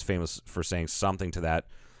was famous for saying something to that.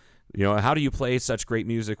 How do you play such great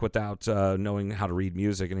music without knowing how to read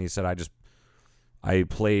music? And he said, I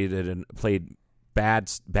played it and played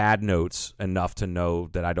bad notes enough to know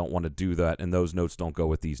that I don't want to do that, and those notes don't go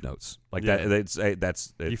with these notes.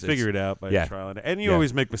 You figure it out by trial and you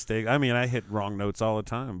always make mistakes. I mean, I hit wrong notes all the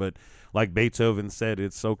time, but like Beethoven said,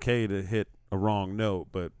 it's okay to hit a wrong note,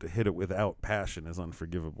 but to hit it without passion is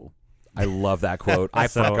unforgivable. I love that quote. I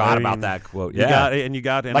forgot about that quote. You got it, and you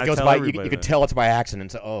got it. Like you could tell it's by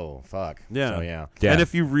accident. So, oh fuck. Yeah. So, yeah. And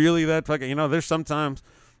if you really that fucking, there's sometimes,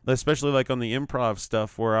 especially like on the improv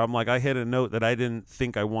stuff, where I'm like, I hit a note that I didn't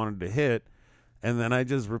think I wanted to hit, and then I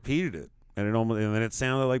just repeated it, and then it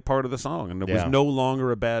sounded like part of the song, and it was no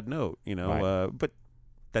longer a bad note. Right. But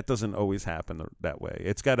that doesn't always happen that way.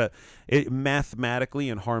 It's got to mathematically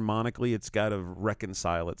and harmonically, it's got to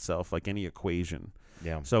reconcile itself like any equation.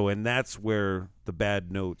 Yeah. So, and that's where the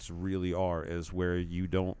bad notes really are, is where you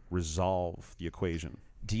don't resolve the equation.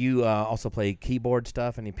 Do you also play keyboard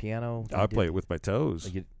stuff? Any piano? I play it with my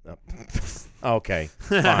toes. Okay,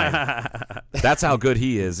 fine. That's how good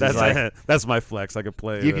he is. That's my flex. I could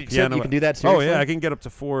play piano. You can do that seriously? Oh, yeah. I can get up to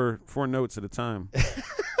four notes at a time.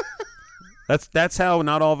 That's how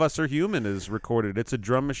Not All of Us Are Human is recorded. It's a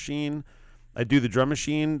drum machine. I do the drum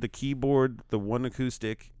machine, the keyboard, the one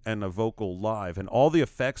acoustic, and a vocal live. And all the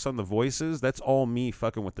effects on the voices, that's all me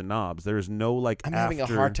fucking with the knobs. There's no I'm having a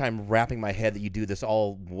hard time wrapping my head that you do this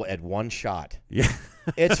all at one shot. Yeah.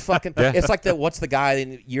 It's fucking... It's like what's the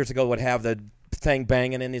guy years ago would have the thing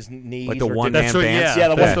banging in his knees? Like the one-man band? Yeah,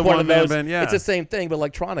 the one-man band, yeah. It's the same thing, but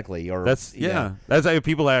electronically. That's how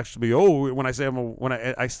people actually... when I say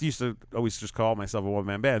I used to always just call myself a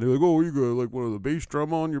one-man band. They're like, oh, you got like one of the bass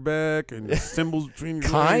drum on your back and cymbals between your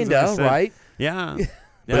legs. Kinda, right? Yeah.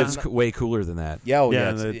 But it's way cooler than that. Yeah,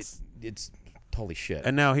 it's totally shit.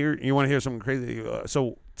 And now here, you want to hear something crazy?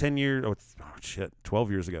 So 12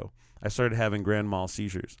 years ago, I started having grand mal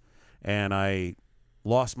seizures, and I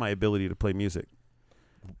lost my ability to play music.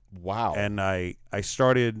 Wow. And I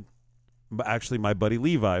started, actually, my buddy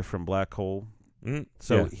Levi from Black Hole.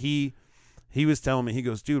 So he was telling me, he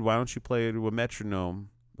goes, dude, why don't you play to a metronome,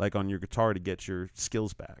 like on your guitar, to get your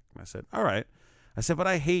skills back? And I said, all right. I said, but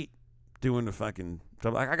I hate doing the fucking,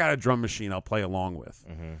 like, I got a drum machine I'll play along with.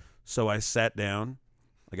 Mm-hmm. So I sat down,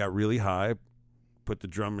 I got really high, put the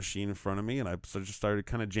drum machine in front of me, and I just started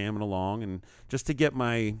kind of jamming along, and just to get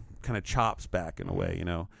my kind of chops back in a way,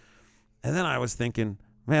 And then I was thinking,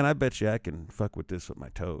 man, I bet you I can fuck with this with my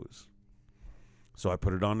toes. So I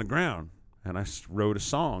put it on the ground, and I wrote a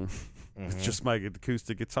song with just my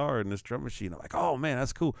acoustic guitar and this drum machine. I'm like, oh, man,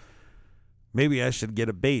 that's cool. Maybe I should get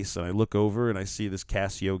a bass. And I look over, and I see this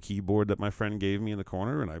Casio keyboard that my friend gave me in the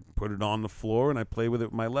corner, and I put it on the floor, and I play with it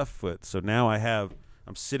with my left foot. So now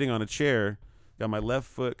I'm sitting on a chair, got my left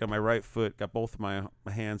foot, got my right foot, got both of my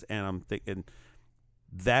hands, and I'm thinking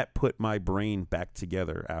that put my brain back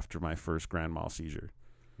together after my first grand mal seizure.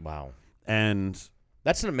 Wow. And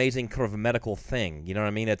that's an amazing kind of a medical thing. You know what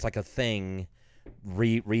I mean? It's like a thing,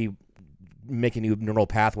 making new neural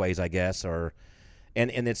pathways, I guess, so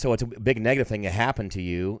it's a big negative thing that happened to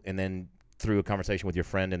you, and then through a conversation with your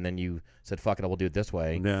friend, and then you said, fuck it, I will do it this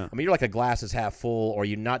way. Yeah. I mean, you're like a glass is half full, or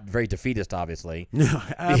you're not very defeatist, obviously. No,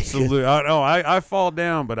 absolutely. I fall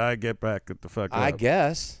down, but I get back at the fuck up. I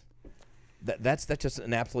guess. That's just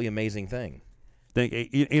an absolutely amazing thing.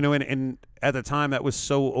 And at the time, that was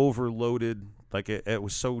so overloaded, like it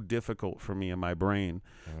was so difficult for me in my brain.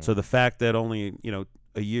 So the fact that only,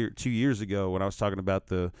 2 years ago, when I was talking about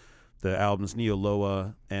the albums Neo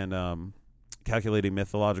Loa and Calculating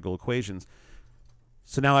Mythological Equations.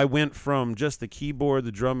 So now I went from just the keyboard,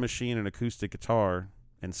 the drum machine, and acoustic guitar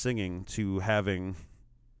and singing to having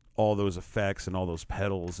all those effects and all those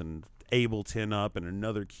pedals and Ableton up and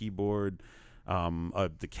another keyboard,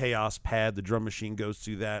 the Chaos Pad, the drum machine goes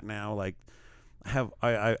through that now. Like,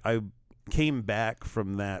 I came back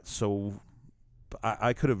from that, so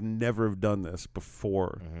I could have never have done this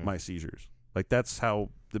before my seizures. Like, that's how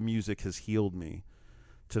the music has healed me,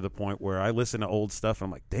 to the point where I listen to old stuff and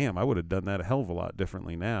I'm like, damn, I would have done that a hell of a lot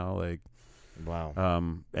differently now. Like, wow.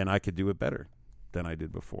 And I could do it better than I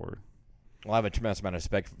did before. Well, I have a tremendous amount of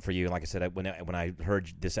respect for you. And like I said, when I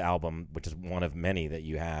heard this album, which is one of many that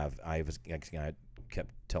you have, I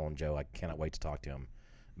kept telling Joe I cannot wait to talk to him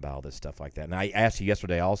about all this stuff like that. And I asked you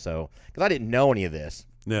yesterday also because I didn't know any of this.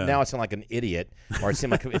 Yeah. Now I sound like an idiot, or it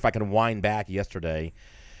seemed like if I can wind back yesterday.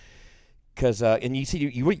 Because and you see,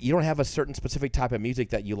 you don't have a certain specific type of music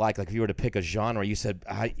that you like. Like if you were to pick a genre, you said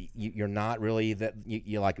you're not really that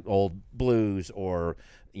you like old blues or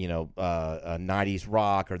 90s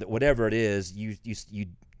rock or whatever it is. You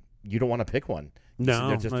don't want to pick one.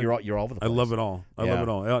 No, you're all over the place. I love it all. I love it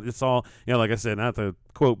all. It's all like I said, not to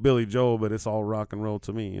quote Billy Joel, but it's all rock and roll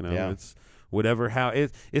to me. It's whatever.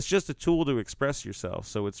 It's just a tool to express yourself.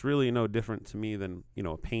 So it's really no different to me than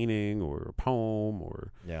a painting or a poem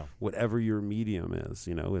or whatever your medium is.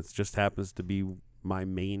 It just happens to be my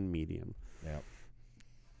main medium. Yeah.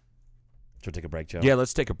 Should we take a break, Joe? Yeah,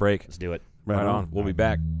 let's take a break. Let's do it. Right on. We'll be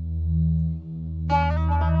back.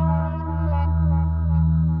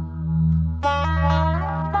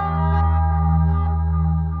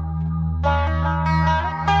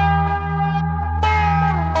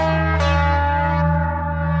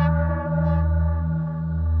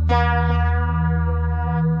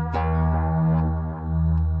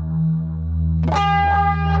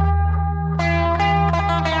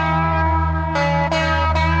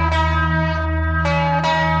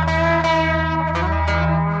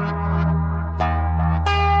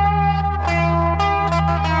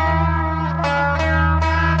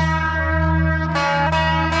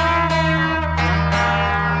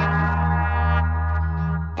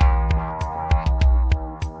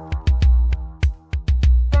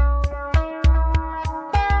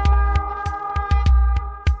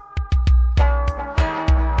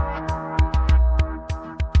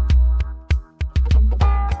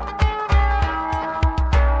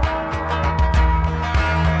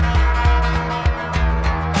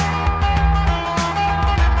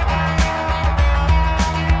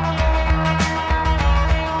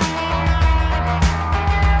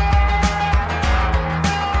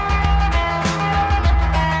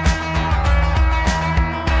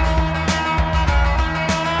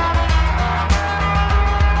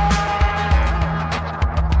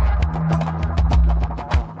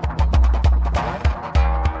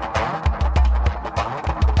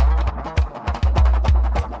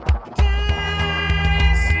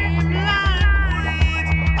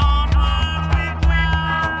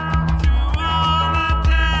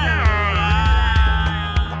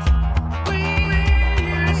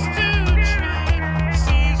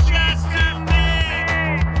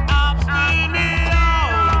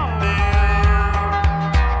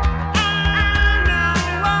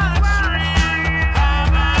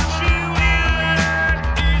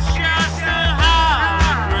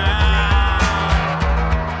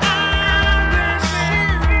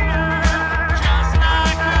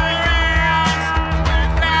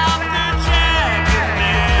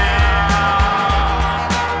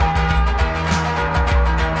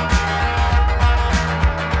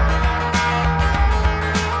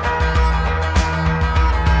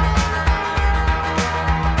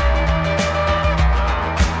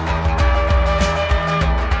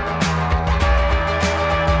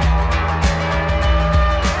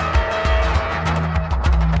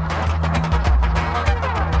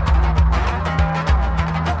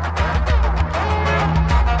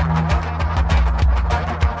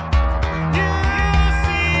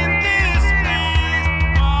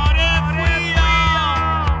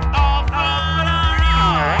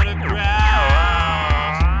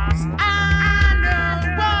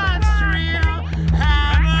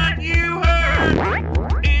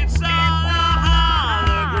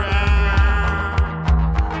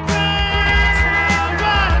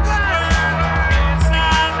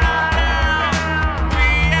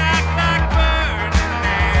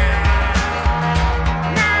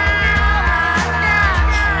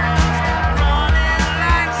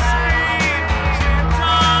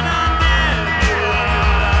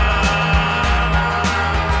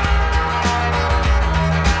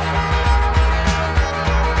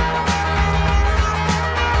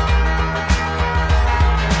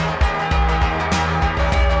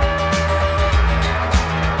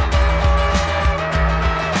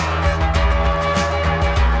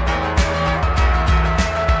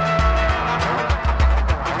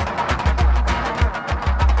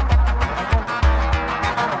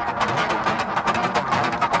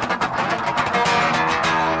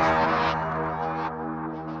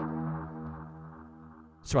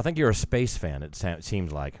 So I think you're a space fan, it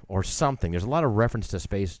seems like, or something. There's a lot of reference to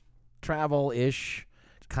space travel-ish,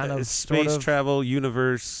 kind of space sort of. travel,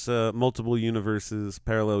 universe, multiple universes,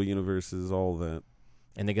 parallel universes, all that.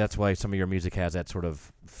 And I think that's why some of your music has that sort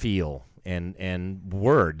of feel and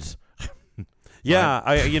words. Yeah,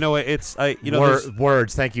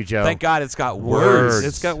 Words. Thank you, Joe. Thank God it's got words.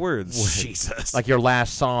 It's got words. Jesus. Like your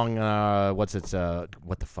last song. What's its?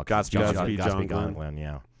 What the fuck? Godspeed, John Glenn. Glenn.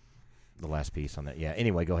 Yeah. The last piece on that. Yeah.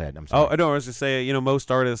 Anyway, go ahead. I'm sorry. Oh, no, I was just saying,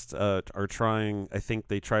 most artists are trying, I think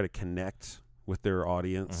they try to connect with their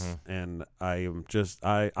audience, and I am just,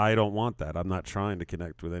 I don't want that. I'm not trying to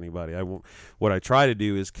connect with anybody. What I try to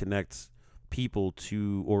do is connect people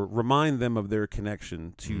to, or remind them of their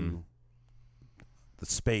connection to the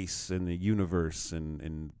space and the universe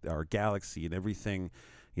and our galaxy and everything,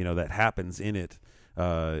 that happens in it,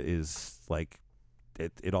 is like,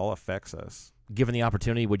 it all affects us. Given the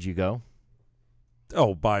opportunity, would you go?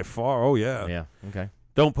 Oh, by far. Oh, yeah. Yeah. Okay.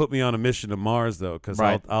 Don't put me on a mission to Mars though, because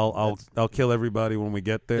Right. I'll kill everybody when we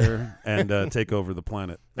get there and take over the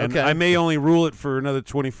planet. And Okay. I may only rule it for another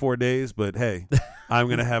 24 days, but hey, I'm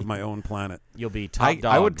gonna have my own planet. You'll be top dog.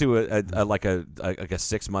 I would do a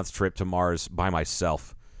 6-month trip to Mars by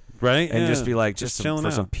myself, Right? and Yeah. just be like, chilling for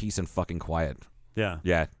out. some peace and fucking quiet. Yeah.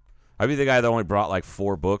 Yeah, I'd be the guy that only brought like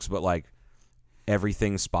 4 books, but like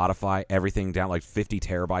everything Spotify, everything down like 50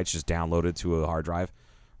 terabytes just downloaded to a hard drive.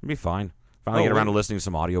 It'd be fine. Finally get around to listening to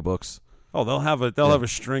some audiobooks. Oh, they'll have a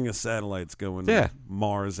string of satellites going to Yeah.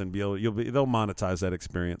 Mars and they'll monetize that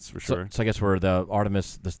experience for sure. So I guess where the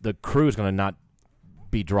Artemis, the crew is going to not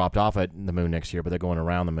be dropped off at the moon next year, but they're going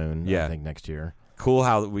around the moon. Yeah. I think next year. Cool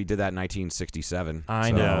how we did that in 1967. I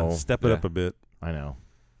So, know. Yeah, step it up a bit. I know.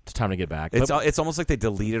 It's time to get back. It's But- it's almost like they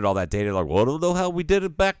deleted all that data. Like, well, I don't know how we did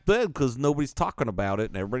it back then because nobody's talking about it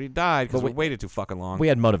and everybody died because we waited too fucking long. we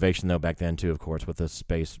had motivation though back then too, of course, with the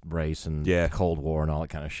space race and Yeah. the Cold War and all that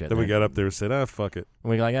kind of shit. Then we got up there and said, fuck it.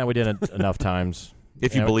 we were like, yeah, we did it enough times.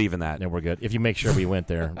 if you believe in that. then we're good. If you make sure we went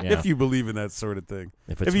there, yeah. If you believe in that sort of thing.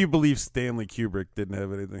 If you believe Stanley Kubrick didn't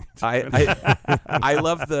have anything. I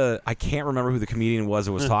love I can't remember who the comedian was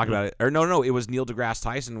that was talking about it. Or no, it was Neil deGrasse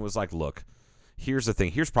Tyson was like, look, here's the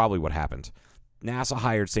thing. Here's probably what happened. NASA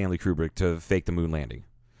hired Stanley Kubrick to fake the moon landing.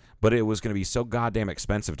 But it was going to be so goddamn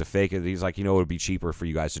expensive to fake it. He's like, it would be cheaper for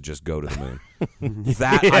you guys to just go to the moon.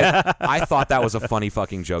 I thought that was a funny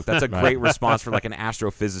fucking joke. That's a great response for like an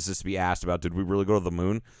astrophysicist to be asked about, did we really go to the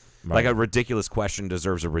moon? Right. Like a ridiculous question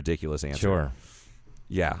deserves a ridiculous answer. Sure.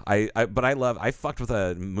 Yeah, I fucked with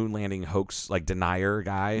a moon landing hoax like denier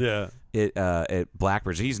guy. Yeah. At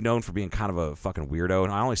Blackbridge. He's known for being kind of a fucking weirdo,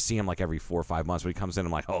 and I only see him like every 4 or 5 months. When he comes in,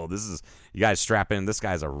 I'm like, oh, you guys strap in. This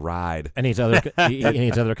guy's a ride. And he's other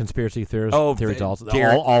conspiracy theories. Theories also.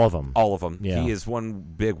 All of them. All of them. Yeah. He is one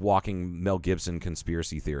big walking Mel Gibson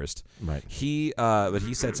conspiracy theorist. Right. But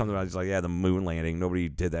he said something about, he's like, yeah, the moon landing. Nobody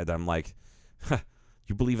did that. I'm like,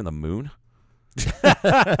 you believe in the moon?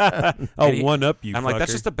 One up you. I'm fucker. like,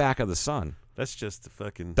 that's just the back of the sun. That's just the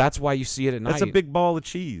fucking. That's why you see it at night. That's a big ball of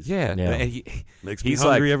cheese. Yeah. Yeah. And Makes me he's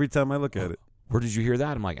hungry like, every time I look at it. where did you hear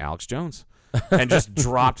that? I'm like, Alex Jones. And just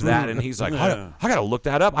dropped that, and he's like, I got to look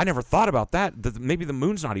that up. I never thought about that. Maybe the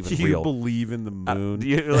moon's not even Do you real. believe in the moon?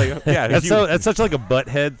 That's That's such like a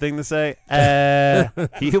butthead thing to say.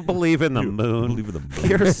 You believe in the moon? Believe in the moon.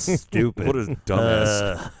 You're stupid. What a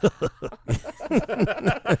dumbass.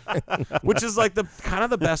 Which is like the kind of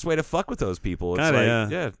the best way to fuck with those people. It's Kinda,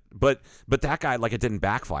 like, yeah. But that guy, like, it didn't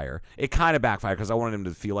backfire. It kind of backfired because I wanted him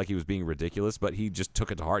to feel like he was being ridiculous, but he just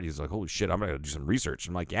took it to heart. He's like, holy shit, I'm going to do some research.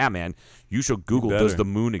 I'm like, yeah, man, you should Google, does the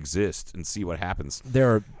moon exist, and see what happens.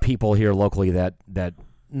 There are people here locally that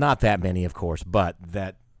not that many, of course, but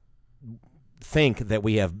that think that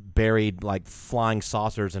we have buried like flying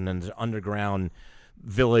saucers in an underground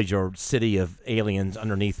village or city of aliens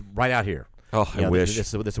underneath right out here. Oh, I wish.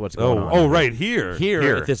 This is what's going on. Oh, right here.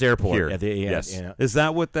 Here at this airport. Here. Yes. Is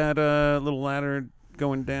that what that little ladder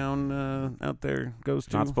going down out there goes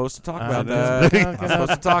to? Not supposed to talk about that. Not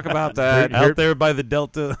supposed to talk about that. Out there by the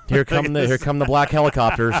Delta. Here come the black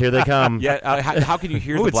helicopters. Here they come. Yeah, how can you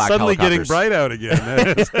hear the it's black suddenly helicopters? getting bright out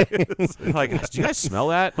again. Like, do you guys smell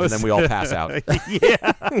that? And then we all pass out.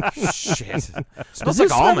 Yeah. Shit. Does Smells this like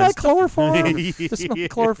smell almonds. like chloroform? Does it smell like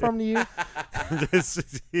chloroform to you?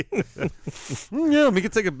 Yeah, we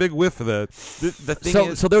could take a big whiff of that. The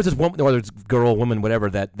thing So there was this woman, or this girl, woman, whatever,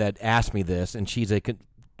 that asked me this, and she's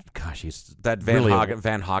she's that Van really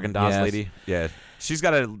Haagen-Dazs Yes. lady. Yeah, she's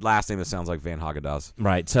got a last name that sounds like Van Haagen-Dazs.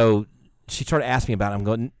 right. So she started asking me about it. I'm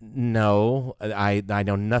going, no, I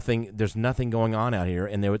know nothing. There's nothing going on out here,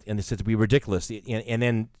 and they said to be ridiculous. And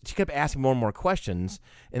then she kept asking more and more questions,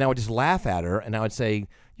 and I would just laugh at her, and I would say,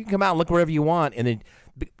 you can come out and look wherever you want, and then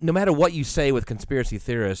no matter what you say with conspiracy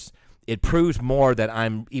theorists, it proves more that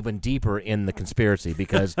I'm even deeper in the conspiracy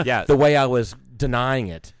because Yeah. the way I was denying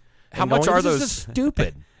it. How and much going, are this those- is just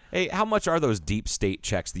stupid? Hey, how much are those deep state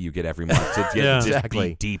checks that you get every month to get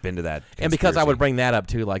Exactly. deep into that? And because I conspiracy? would bring that up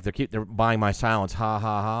too, like they're buying my silence, ha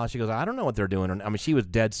ha ha. She goes, I don't know what they're doing. I mean, she was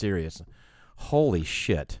dead serious. Holy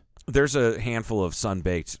shit. There's a handful of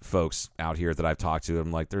sun-baked folks out here that I've talked to.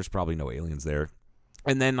 I'm like, there's probably no aliens there.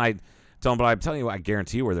 And then I tell them, but I'm telling you, I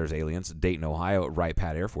guarantee where there's aliens. Dayton, Ohio, at Wright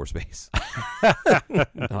Pat Air Force Base. I'm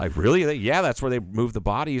like, really? Yeah, that's where they moved the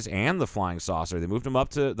bodies and the flying saucer. They moved them up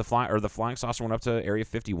to the flying saucer went up to Area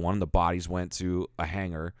 51. The bodies went to a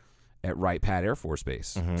hangar at Wright Pat Air Force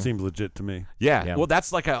Base. Seems legit to me. Yeah. Well,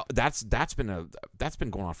 that's like that's been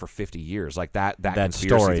going on for 50 years. Like that conspiracy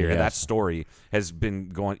story, theory, yes. that story has been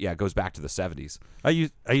going. Yeah, it goes back to the 70s. I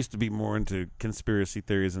used to be more into conspiracy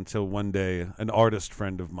theories until one day an artist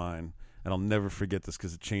friend of mine, and I'll never forget this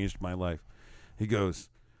because it changed my life. He goes,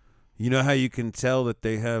 "You know how you can tell that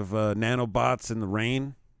they have nanobots in the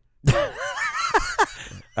rain?"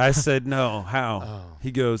 I said, "No, how?" Oh. He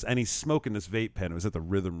goes, and he's smoking this vape pen. It was at the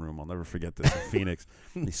Rhythm Room. I'll never forget this in Phoenix.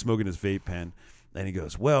 He's smoking his vape pen, and he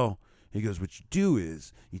goes, "Well," he goes, "what you do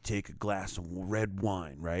is you take a glass of red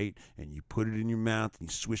wine, right, and you put it in your mouth and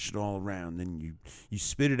you swish it all around. Then you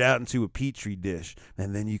spit it out into a petri dish,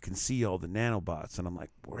 and then you can see all the nanobots." And I'm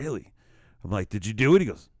like, "Really?" I'm like, "Did you do it?" He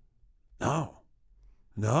goes, "No.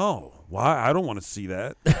 Why? I don't want to see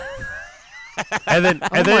that." And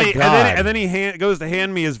then he goes to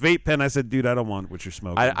hand me his vape pen. I said, "Dude, I don't want what you're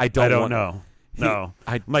smoking. I don't know. No,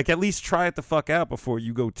 I'm like, at least try it the fuck out before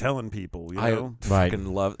you go telling people. You know, I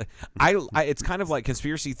fucking love. I it's kind of like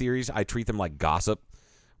conspiracy theories. I treat them like gossip,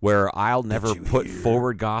 where I'll never put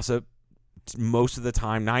forward gossip. Most of the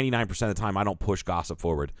time, 99% of the time, I don't push gossip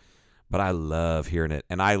forward. But I love hearing it,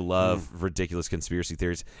 and I love ridiculous conspiracy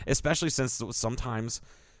theories, especially since sometimes,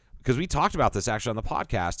 because we talked about this actually on the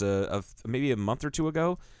podcast of maybe a month or two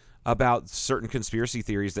ago about certain conspiracy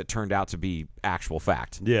theories that turned out to be actual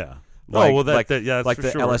fact. Yeah. Like, that's like for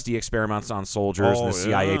the sure. LSD experiments on soldiers and the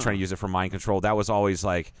CIA yeah. trying to use it for mind control. That was always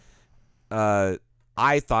like,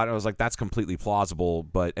 I thought I was like, that's completely plausible,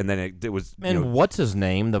 and then it was. And what's his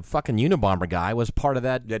name? The fucking Unabomber guy was part of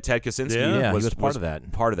that. Yeah, Ted Kaczynski. Yeah, he was part of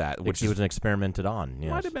that. Part of that, which he was experimented on.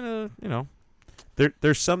 Yes. might have been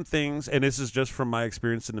There's some things, and this is just from my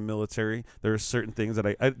experience in the military. There are certain things that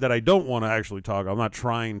I don't want to actually talk. I'm not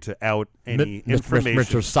trying to out any information.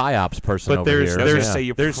 Mr. PsyOps person But over there's- here. I was there's- gonna say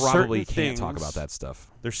you there's probably certain can't talk things- about that stuff.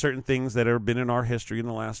 There's certain things that have been in our history in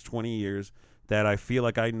the last 20 years that I feel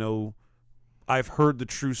like I know. I've heard the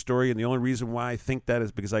true story, and the only reason why I think that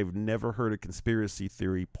is because I've never heard a conspiracy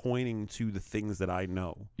theory pointing to the things that I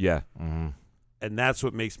know. Yeah. And that's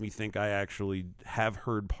what makes me think I actually have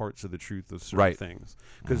heard parts of the truth of certain Right. things.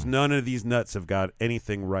 Because none of these nuts have got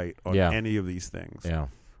anything right on any of these things. Yeah.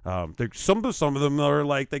 Some of them are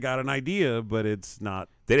like they got an idea, but it's not.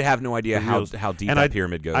 They have no idea how real- deep and that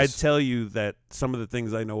pyramid goes. I'd tell you that some of the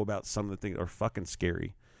things I know about some of the things are fucking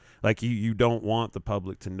scary. Like you don't want the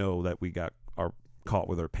public to know that we are caught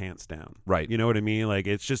with our pants down. Right. You know what I mean? Like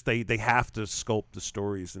it's just they have to sculpt the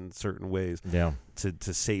stories in certain ways. Yeah.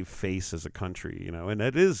 To save face as a country, you know, and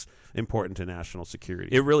it is important to national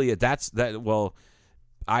security. It really is. Well,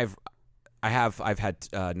 I've had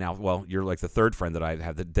now. Well, you're like the third friend that I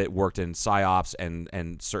have that worked in psyops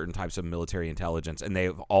and certain types of military intelligence, and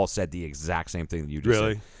they've all said the exact same thing that you just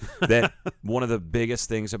Really? said. That one of the biggest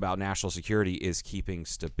things about national security is keeping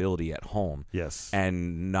stability at home. Yes.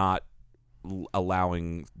 And not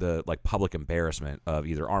allowing the public embarrassment of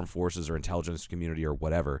either armed forces or intelligence community or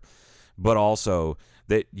whatever. But also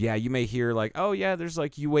that, you may hear oh yeah, there's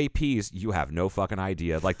UAPs. You have no fucking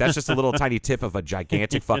idea. That's just a little tiny tip of a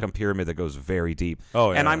gigantic fucking pyramid that goes very deep.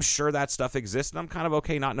 Oh, yeah. And I'm sure that stuff exists, and I'm kind of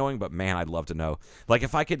okay not knowing, but man, I'd love to know.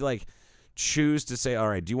 If I could choose to say, all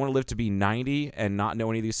right, do you want to live to be 90 and not know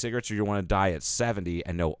any of these secrets, or do you want to die at 70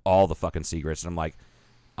 and know all the fucking secrets? And I'm like,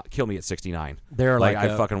 kill me at 69. They're I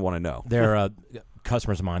fucking want to know. There are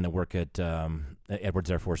customers of mine that work at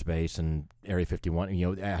Edwards Air Force Base and Area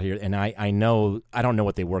 51, out here, and I know, I don't know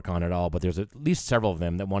what they work on at all, but there's at least several of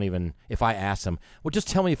them that won't even, if I ask them, well, just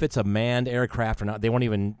tell me if it's a manned aircraft or not, they won't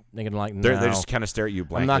even, they can no. They just kind of stare at you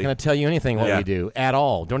blankly. I'm not going to tell you anything what we do at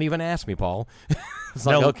all. Don't even ask me, Paul. It's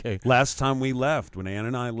Now, okay. Last time we left, when Ann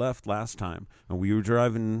and I left last time, and we were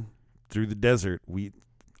driving through the desert,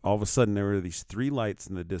 all of a sudden there were these 3 lights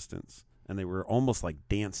in the distance, and they were almost like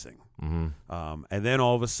dancing. Mm-hmm. And then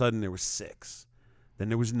all of a sudden there was 6. Then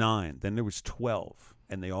there was 9. Then there was 12.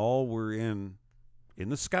 And they all were in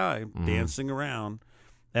the sky, dancing around.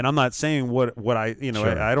 And I'm not saying what I,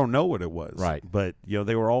 Sure. I don't know what it was. Right. But,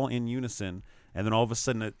 they were all in unison. And then all of a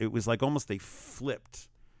sudden it was like almost they flipped,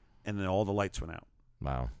 and then all the lights went out.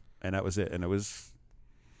 Wow. And that was it. And it was...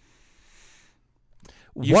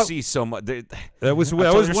 You see so much. That was one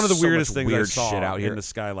of the weirdest things I saw shit out here in the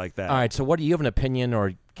sky like that. All right, so what do you have an opinion,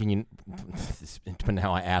 or can you, depending on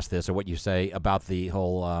how I ask this or what you say about the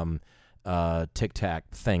whole Tic Tac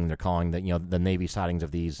thing they're calling the Navy sightings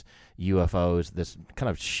of these UFOs, this kind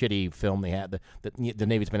of shitty film they had. The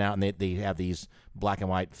Navy's been out and they have these black and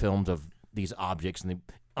white films of these objects and they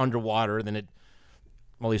underwater, and then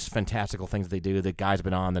all these fantastical things they do. The guys have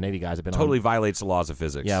been on, the Navy guys have been totally on. violates the laws of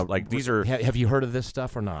physics. Yeah, like these are. Have you heard of this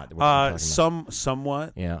stuff or not?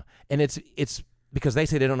 Somewhat. Yeah, and it's because they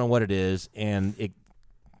say they don't know what it is, and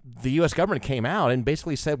the U.S. government came out and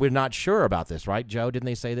basically said we're not sure about this, right, Joe? Didn't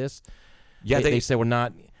they say this? Yeah, they said we're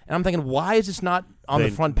not. And I'm thinking, why is this not on the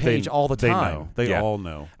front page all the time? They all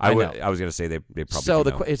know. I was going to say they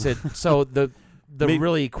probably. So the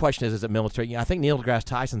really question is it military? I think Neil deGrasse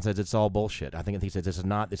Tyson says it's all bullshit. I think he says this is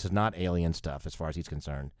not alien stuff as far as he's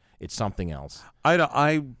concerned. It's something else. I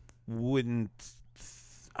don't.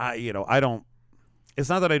 It's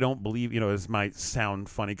not that I don't believe. This might sound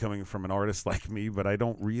funny coming from an artist like me, but I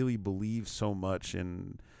don't really believe so much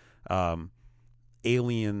in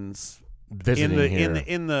aliens visiting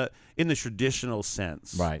in the traditional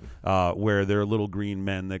sense, right? Where there are little green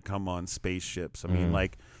men that come on spaceships. I mean,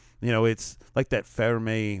 it's like that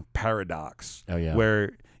Fermi paradox. Oh yeah,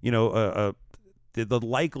 where the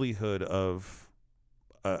likelihood of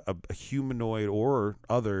a humanoid or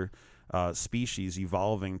other species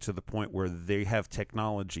evolving to the point where they have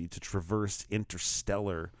technology to traverse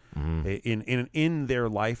interstellar in their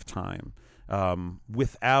lifetime.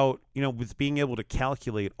 Without, with being able to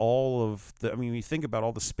calculate all of you think about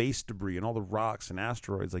all the space debris and all the rocks and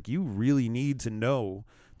asteroids, like you really need to know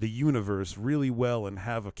the universe really well and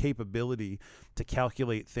have a capability to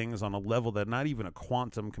calculate things on a level that not even a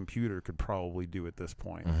quantum computer could probably do at this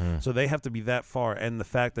point. So they have to be that far. And the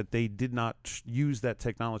fact that they did not use that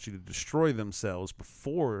technology to destroy themselves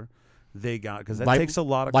before they got, because that takes a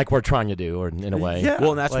lot of, like we're trying to do, or in a way. Yeah.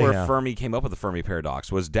 Well, and that's where Fermi came up with the Fermi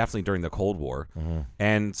paradox, was definitely during the Cold War.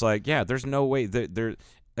 And it's like, there's no way that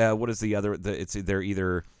what is the other? They're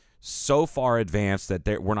either so far advanced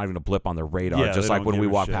that we're not even a blip on their radar. Just like when we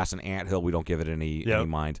walk past an anthill, we don't give it any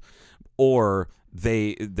mind. Or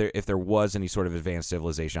if there was any sort of advanced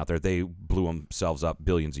civilization out there, they blew themselves up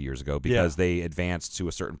billions of years ago because they advanced to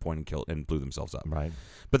a certain point and blew themselves up. Right.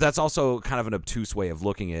 But that's also kind of an obtuse way of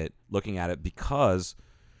looking at it, because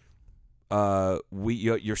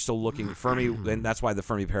you're still looking Fermi, and that's why the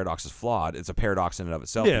Fermi paradox is flawed. It's a paradox in and of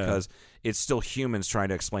itself because it's still humans trying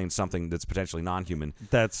to explain something that's potentially non-human.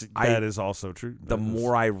 That is also true. The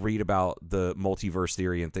more I read about the multiverse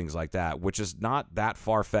theory and things like that, which is not that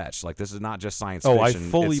far-fetched. Like, this is not just science fiction. I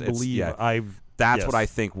fully believe. That's what I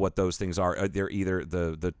think what those things are. They're either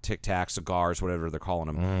the Tic Tac cigars, whatever they're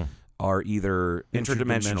calling them, are either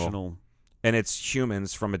interdimensional. And it's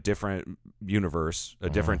humans from a different universe, a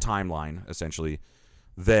different timeline, essentially,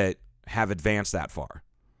 that have advanced that far,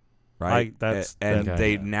 right?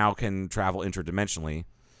 They now can travel interdimensionally,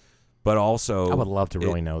 but also... I would love to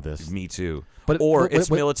really know this. Me too. But it's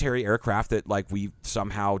military aircraft that, like, we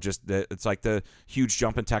somehow just... It's like the huge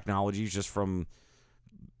jump in technology just from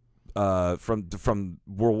World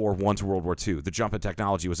War I to World War II. The jump in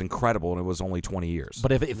technology was incredible, and it was only 20 years.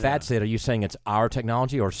 But if that's it, are you saying it's our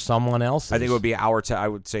technology or someone else's? I think it would be I would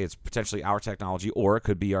say it's potentially our technology, or it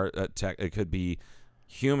could be it could be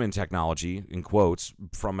human technology, in quotes,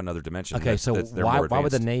 from another dimension. Okay, so why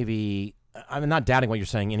would the Navy... I'm not doubting what you're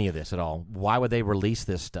saying, any of this at all. Why would they release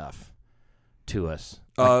this stuff to us?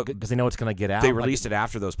 Because they know it's going to get out? They released it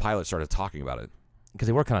after those pilots started talking about it. Because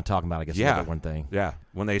they were kind of talking about, I guess, a different thing. Yeah,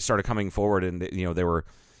 when they started coming forward, and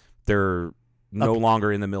they're no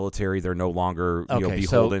longer in the military. They're no longer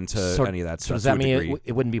beholden to any of that stuff. So does that mean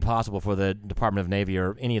it wouldn't be possible for the Department of Navy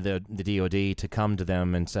or any of the DoD to come to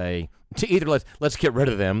them and say, to either let's get rid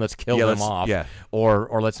of them, let's kill them off,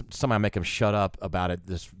 or let's somehow make them shut up about it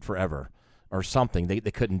this forever, or something? They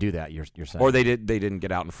couldn't do that. You're saying, or they didn't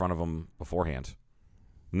get out in front of them beforehand.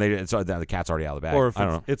 And the cat's already out of the bag. Or if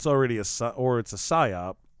it's already it's a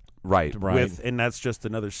psyop, right? And that's just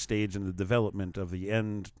another stage in the development of the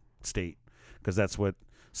end state, because that's what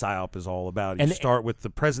psyop is all about. You start with the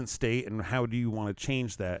present state, and how do you want to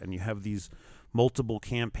change that? And you have these multiple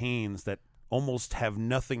campaigns that almost have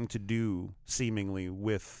nothing to do, seemingly,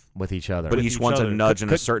 with each other. But each one's a nudge in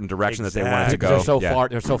a certain direction that they want it to go.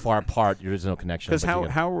 They're so far apart. There is no connection. Because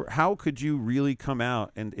how could you really come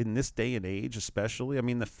out, and in this day and age, especially? I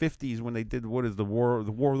mean, the 50s, when they did the War of the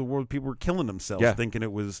World, people were killing themselves thinking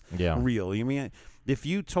it was real. You mean, if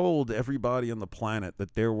you told everybody on the planet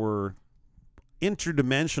that there were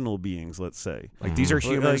interdimensional beings, let's say, like these are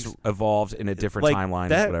humans evolved in a different timeline,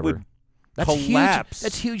 that whatever. would collapse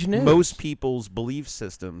That's huge news. most people's belief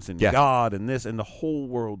systems in God and this, and the whole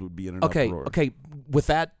world would be in an uproar. Okay. With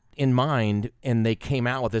that in mind, and they came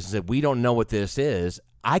out with this and said, we don't know what this is.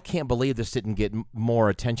 I can't believe this didn't get more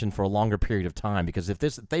attention for a longer period of time, because if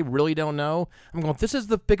they really don't know, I'm going, this is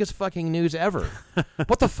the biggest fucking news ever.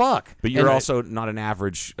 What the fuck? But you're also not an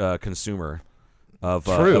average consumer of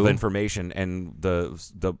information, and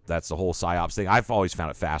that's the whole psyops thing. I've always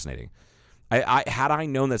found it fascinating. Had I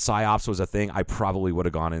known that psyops was a thing, I probably would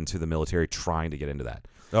have gone into the military trying to get into that.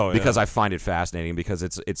 Because I find it fascinating, because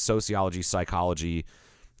it's sociology, psychology,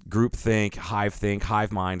 groupthink,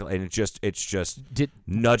 hive mind, and it's just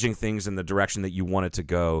nudging things in the direction that you want it to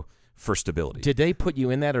go for stability. Did they put you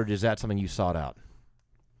in that, or is that something you sought out?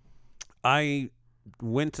 I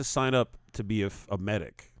went to sign up to be a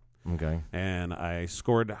medic. Okay. And I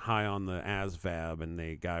scored high on the ASVAB, and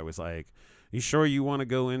the guy was like, you sure you want to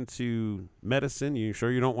go into medicine? You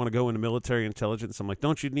sure you don't want to go into military intelligence? I'm like,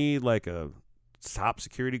 don't you need like a top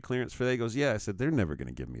security clearance for that? He goes, yeah. I said, they're never going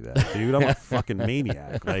to give me that, dude. I'm a fucking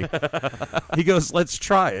maniac. Like, he goes, let's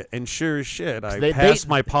try it. And sure as shit, I passed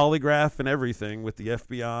my polygraph and everything with the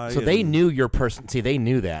FBI. So they knew your person. See, they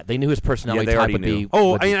knew that. They knew his personality type would be.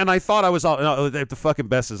 And I thought I was the fucking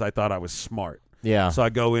best is I thought I was smart. Yeah. So I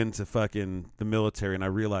go into fucking the military, and I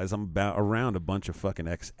realize I'm around a bunch of fucking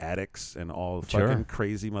ex-addicts and all fucking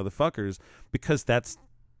crazy motherfuckers, because that's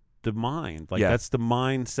the mind. Like, that's the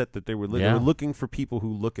mindset that they were living. They were looking for people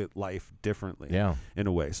who look at life differently in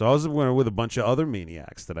a way. So I was with a bunch of other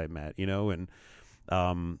maniacs that I met, and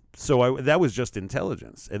so that was just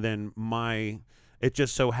intelligence. And then it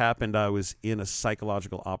just so happened I was in a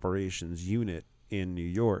psychological operations unit in New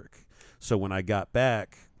York. So when I got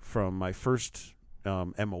back from my first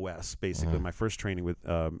MOS, basically my first training with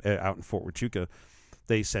out in Fort Huachuca,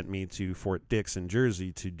 they sent me to Fort Dix in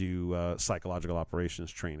Jersey to do psychological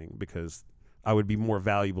operations training, because I would be more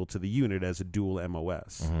valuable to the unit as a dual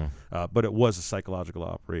MOS. But it was a psychological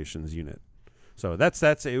operations unit. So that's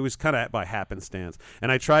it was kind of by happenstance.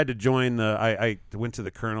 And I tried to join I went to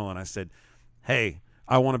the colonel and I said, hey,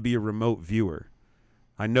 I want to be a remote viewer.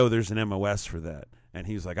 I know there's an MOS for that. And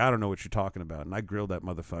he's like, I don't know what you're talking about. And I grilled that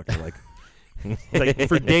motherfucker like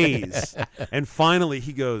for days. And finally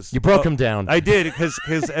he goes, you broke him down. I did, because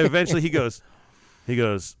eventually he goes,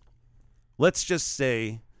 let's just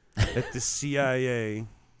say that the CIA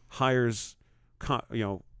hires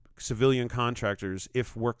civilian contractors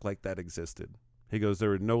if work like that existed. He goes,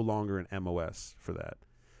 there would no longer an MOS for that.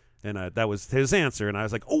 And that was his answer. And I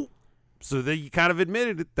was like, oh. So they kind of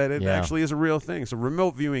admitted that it actually is a real thing. So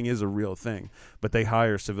remote viewing is a real thing, but they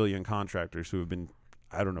hire civilian contractors who have been,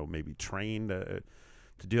 I don't know, maybe trained to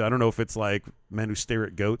do. I don't know if it's like men who stare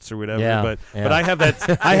at goats or whatever. But I have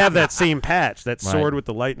that same patch, that sword with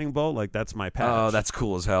the lightning bolt. Like, that's my patch. Oh, that's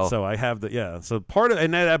cool as hell. So I have So part of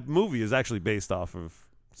and that movie is actually based off of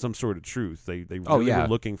some sort of truth. They really were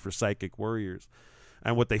looking for psychic warriors,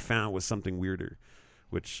 and what they found was something weirder.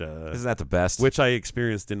 Which isn't that the best? Which I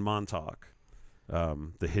experienced in Montauk,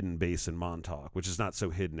 the hidden base in Montauk, which is not so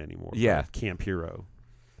hidden anymore. Yeah, Camp Hero.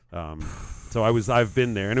 So I've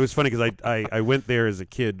been there, and it was funny because I went there as a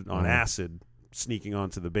kid on acid, sneaking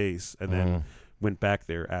onto the base, and then went back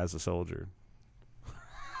there as a soldier.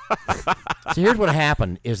 So here's what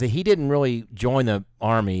happened: is that he didn't really join the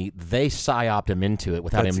army; they psyoped him into it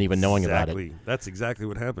without him even knowing about it. That's exactly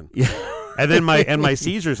what happened. Yeah. And then my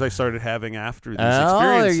seizures I started having after these experiences.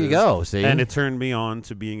 Oh, there you go. See, and it turned me on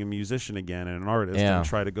to being a musician again and an artist, and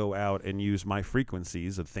try to go out and use my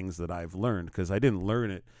frequencies of things that I've learned, because I didn't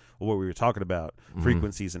learn it. What we were talking about,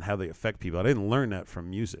 frequencies and how they affect people. I didn't learn that from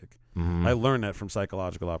music. I learned that from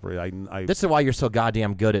psychological operation. This is why you're so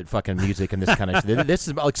goddamn good at fucking music and this kind of shit. This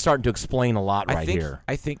is like starting to explain a lot here.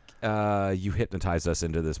 I think you hypnotized us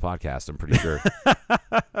into this podcast, I'm pretty sure.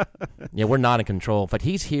 Yeah, we're not in control. But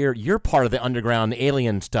he's here. You're part of the underground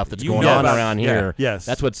alien stuff that's going on around here. Yes.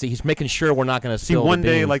 That's what he's making sure we're not going to see one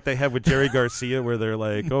day like they have with Jerry Garcia, where they're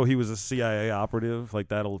like, oh, he was a CIA operative. Like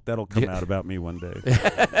that'll come out about me one day.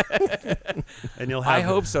 And you'll have I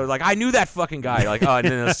hope so. Like, I knew that fucking guy. Like, oh, and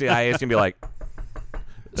then the CIA is gonna be like,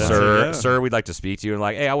 sir, we'd like to speak to you. And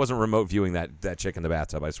like, hey, I wasn't remote viewing that chick in the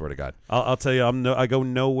bathtub. I swear to God. I'll tell you, I go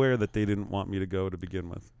nowhere that they didn't want me to go to begin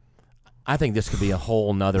with. I think this could be a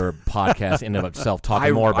whole nother podcast in and of itself,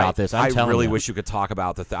 talking more about this. I really wish you could talk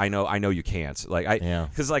about the. I know you can't. Like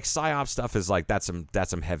because like psyop stuff is like that's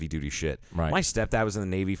some heavy duty shit. Right. My stepdad was in the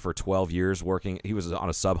Navy for 12 years working. He was on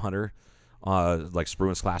a sub hunter, like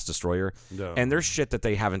Spruance class destroyer, and there's shit that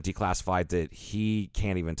they haven't declassified that he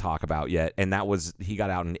can't even talk about yet. And he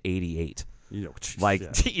got out in '88. Like,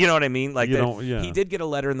 you know what I mean? Like, he did get a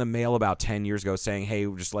letter in the mail about 10 years ago saying, hey,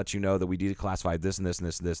 just let you know that we declassified this and this and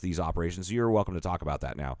this and this, these operations. So you're welcome to talk about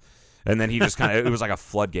that now. And then he just kind of, it was like a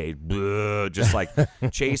floodgate, just like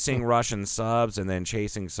chasing Russian subs and then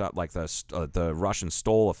chasing like the Russians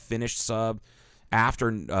stole a Finnish sub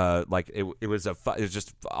after, like it was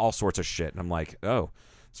just all sorts of shit. And I'm like, oh,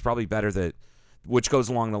 it's probably better that, which goes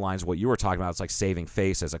along the lines of what you were talking about. It's like saving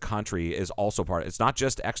face as a country is also part. It's not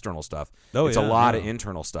just external stuff. It's a lot of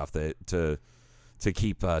internal stuff that to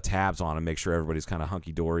keep tabs on and make sure everybody's kind of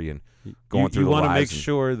hunky dory and going through. You want to make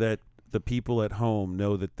sure that the people at home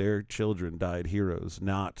know that their children died heroes,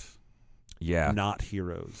 not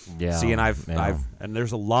heroes. Yeah. See, and and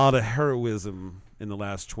there's a lot of heroism in the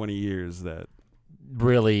last 20 years that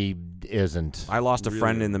really isn't. I lost a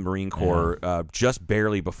friend in the Marine Corps just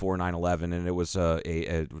barely before 9/11, and it was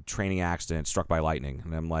a training accident, struck by lightning.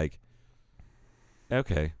 And I'm like,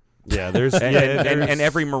 okay. Yeah, there's and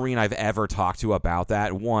every Marine I've ever talked to about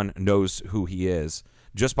that, one knows who he is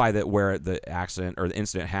just by where the accident or the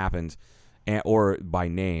incident happened, or by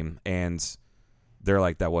name, and they're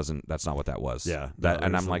like, that's not what that was. Yeah,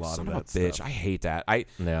 and I'm like, son of a bitch, stuff. I hate that.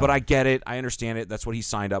 But I get it, I understand it. That's what he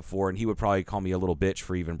signed up for, and he would probably call me a little bitch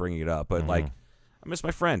for even bringing it up. But like, I miss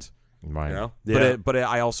my friend, right? You know? Yeah. But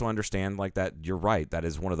I also understand like that. You're right. That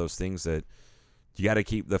is one of those things that you got to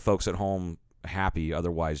keep the folks at home happy,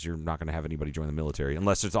 otherwise you're not going to have anybody join the military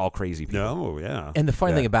unless it's all crazy people. No, yeah. And the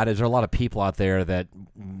funny thing about it is there are a lot of people out there that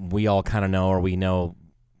we all kind of know or we know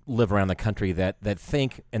live around the country that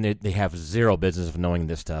think, and they have zero business of knowing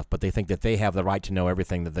this stuff, but they think that they have the right to know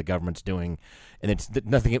everything that the government's doing, and it's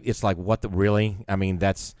nothing. It's like, what the really? I mean,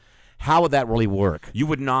 how would that really work? You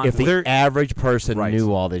would not. If the average person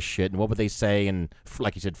knew all this shit, and what would they say? And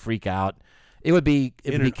like you said, freak out. It would be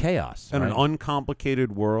chaos. In an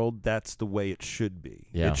uncomplicated world, that's the way it should be.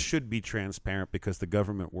 Yeah. It should be transparent because the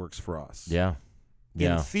government works for us. Yeah.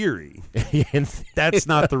 In theory, that's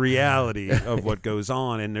not the reality of what goes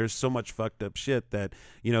on, and there's so much fucked up shit that,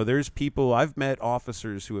 there's people, I've met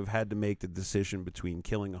officers who have had to make the decision between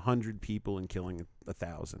killing 100 people and killing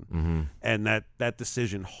 1,000, and that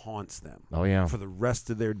decision haunts them. Oh yeah, for the rest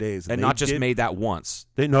of their days, and not just made that once.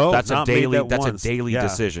 That's a daily. That's a daily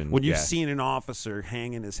decision. When you've seen an officer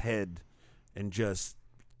hanging his head and just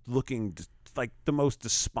looking like the most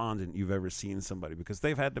despondent you've ever seen somebody because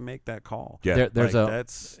they've had to make that call. Yeah, there's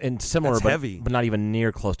that's similar, that's heavy, but not even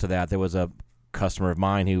near close to that. There was a customer of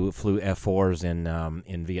mine who flew F4s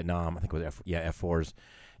in Vietnam. I think it was F4s,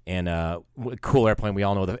 and cool airplane. We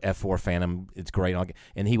all know the F4 Phantom. It's great,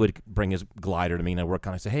 and he would bring his glider to me and I work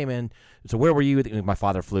on. I say, hey man, so where were you? My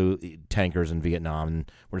father flew tankers in Vietnam,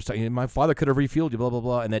 and we're just talking. My father could have refueled you, blah blah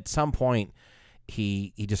blah. And at some point,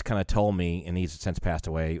 he just kind of told me, and he's since passed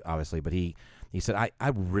away, obviously, but he said,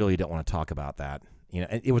 I really don't want to talk about that.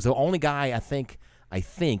 And it was the only guy I think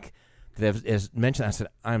that has mentioned. I said,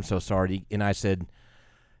 I'm so sorry, and I said,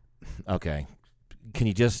 okay, can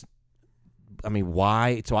you just,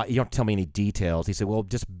 why? So you don't tell me any details. He said, well,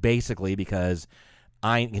 just basically because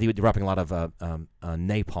he was dropping a lot of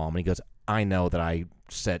napalm, and he goes, I know that I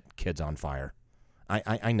set kids on fire.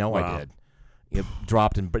 I know I did.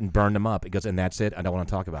 Dropped and burned them up. It goes, and that's it. I don't want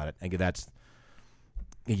to talk about it. And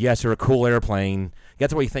yes, they're a cool airplane.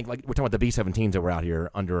 That's what you think. Like, we're talking about the B-17s that were out here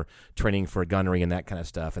under training for gunnery and that kind of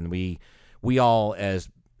stuff. And we all, as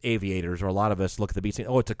aviators, or a lot of us, look at the B-17.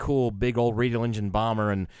 Oh, it's a cool big old radial engine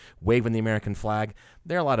bomber and waving the American flag.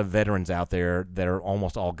 There are a lot of veterans out there that are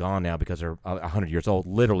almost all gone now because they're 100 years old.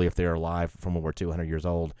 Literally, if they're alive from World War II, 100 years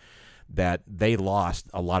old. That they lost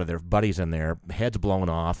a lot of their buddies in there, heads blown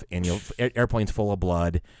off, and airplanes full of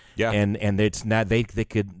blood. Yeah, and it's not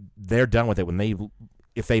they're done with it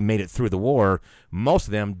if they made it through the war. Most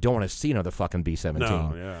of them don't want to see another fucking B-17.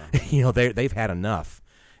 No, yeah, they've had enough,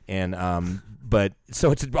 and but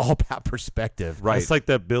so it's all about perspective, right? It's like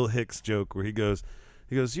that Bill Hicks joke where he goes,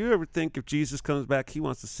 you ever think if Jesus comes back, he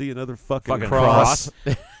wants to see another fucking cross?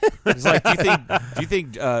 It's like, do you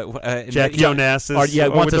think Jackie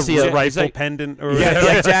Onassis wants to see a rifle pendant? Or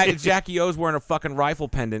Jackie O's wearing a fucking rifle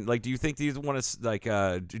pendant. Like, do you think these want to, like,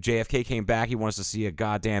 JFK came back, he wants to see a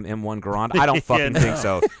goddamn M1 Garand? I don't fucking think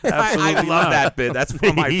so. I love that bit. That's one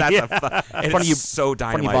of my. It's so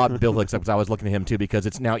dynamite. Funny about Bill Hicks, because I was looking at him too, because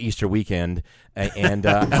it's now Easter weekend, and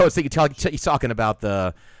I was thinking he's talking about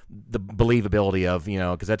the believability of,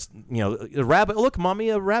 because that's, a rabbit. Look, mommy,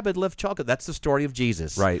 a rabbit left chocolate. That's the story of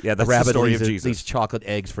Jesus. Right. Yeah, that's the story of Jesus. These chocolate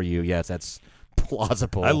eggs for you. Yes, that's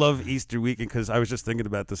plausible. I love Easter weekend because I was just thinking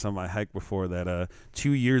about this on my hike before that.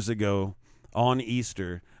 2 years ago on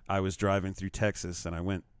Easter, I was driving through Texas and I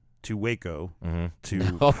went to Waco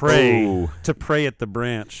Mm-hmm. to pray at the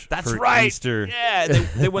branch. That's for right. Easter. Yeah,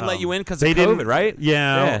 they wouldn't let you in because of They didn't, COVID, right?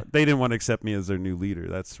 Yeah, they didn't want to accept me as their new leader.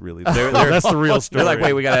 That's really They're- that's the real story. They're like,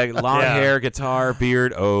 wait, we got a long Yeah. hair, guitar,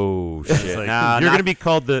 beard. Oh shit! It's like, Nah, you're not- going to be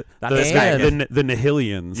called the not this guy again. the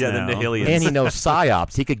Nihilians. Yeah, the now. Nihilians. And he knows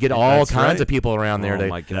psyops. He could get all That's kinds right. of people around there. Oh to,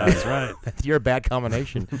 my god! That's right. You're a bad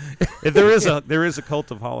combination. There is a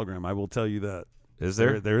cult of hologram. I will tell you that. Is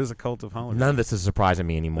there? There is a cult of hologram. None of this is surprising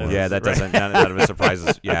me anymore. Yeah, that doesn't. None of it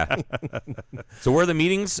surprises. Yeah. So where are the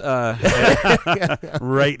meetings?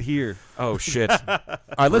 Right here. Oh shit! All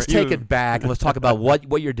right, let's take You- it back and let's talk about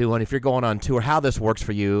what you're doing. If you're going on tour, how this works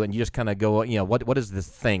for you, and you just kind of go, what is this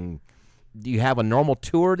thing? Do you have a normal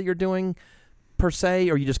tour that you're doing per se,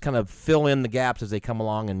 or you just kind of fill in the gaps as they come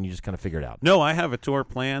along and you just kind of figure it out? No, I have a tour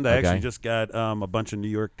planned. I Okay. actually just got a bunch of New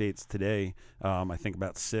York dates today. I think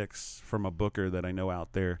about 6 from a booker that I know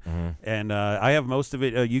out there. Mm-hmm. And I have most of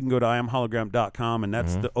it. You can go to IAmHologram.com, and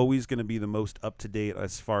that's always going to be the most up-to-date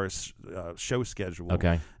as far as show schedule.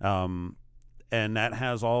 Okay. And that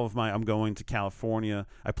has all of my. I'm going to California.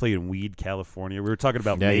 I played in Weed, California. We were talking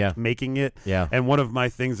about Yeah. making it. Yeah. And one of my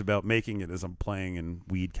things about making it is I'm playing in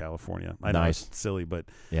Weed, California. I know Nice. it's silly, but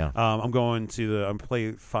Yeah. I'm going to I'm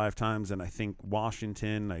play 5 times, and I think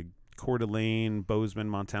Washington, Coeur d'Alene, Bozeman,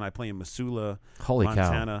 Montana. I play in Missoula, Holy cow.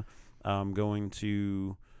 Montana. I'm going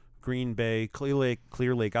to Green Bay, Clear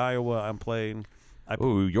Lake, Iowa. I'm playing.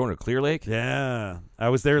 Ooh, you're in a Clear Lake. Yeah, I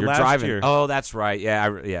was there You're last driving. year. Oh, that's right. Yeah,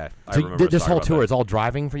 I So remember. this us whole talking tour about is all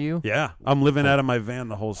driving for you? Yeah, I'm living out of my van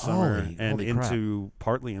the whole summer and holy crap.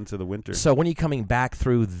 partly into the winter. So when are you coming back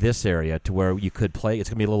through this area to where you could play? It's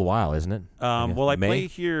going to be a little while, isn't it? Well, I May? play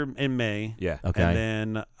here in May. Yeah. Okay. And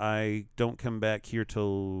then I don't come back here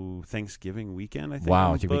till Thanksgiving weekend. I think.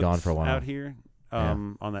 Wow, I'm you'll be gone booked for a while. out here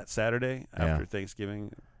on that Saturday after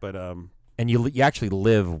Thanksgiving. But And you actually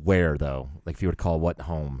live where, though? Like if you were to call what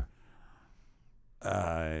home?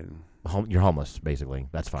 You're homeless, basically.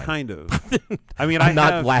 That's fine. kind of. I mean, I'm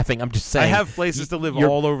not have, laughing. I'm just saying. I have places to live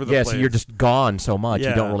you're- all over the yeah, place. so you're just gone so much. You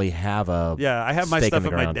Yeah. don't really have a Yeah, I have my stake in stuff the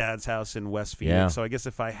at my ground. dad's house in West Phoenix. Yeah. So I guess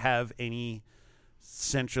if I have any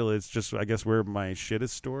central, it's just I guess where my shit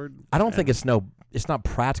is stored. I don't think And it's not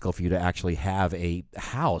practical for you to actually have a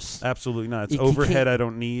house. absolutely not. It's You can't- overhead I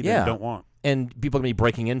don't need Yeah. and don't want. And people are going to be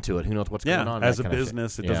breaking into it. Who knows what's going on? as that a kind of shit.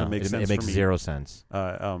 business, it doesn't make sense It makes for me. zero sense.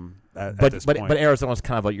 At But this but point. but Arizona's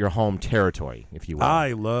kind of like your home territory, if you will.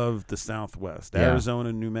 I love the Southwest. Yeah.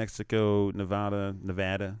 Arizona, New Mexico, Nevada.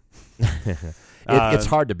 It's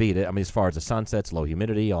hard to beat it. I mean, as far as the sunsets, low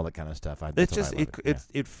humidity, all that kind of stuff. It's just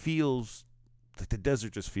it feels like the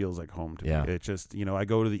desert just feels like home to Yeah. me. It just I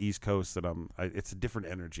go to the East Coast and it's a different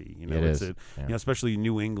energy. It it's is. Yeah. especially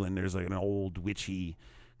New England. There's like an old witchy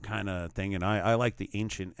kind of thing, and I like the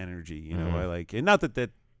ancient energy. I like, and not that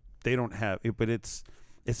they don't have it, but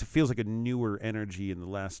it feels like a newer energy in the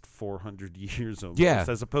last 400 years almost, Yeah.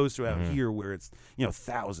 as opposed to out here where it's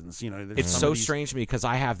thousands. There's It's some so of these- strange to me because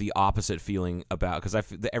I have the opposite feeling about because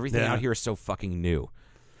everything Yeah. out here is so fucking new.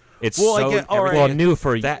 It's Well, I so get- all right. Well, new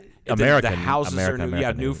for that American. The houses American, are new.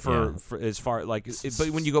 American New new, for, yeah. for as far but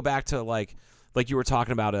when you go back to like you were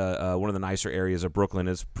talking about one of the nicer areas of Brooklyn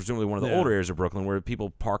is presumably one of the Yeah. older areas of Brooklyn where people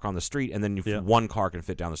park on the street and then one car can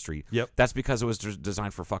fit down the street. Yep. That's because it was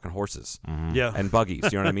designed for fucking horses Yeah. and buggies.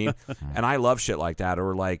 You know what I mean? And I love shit like that,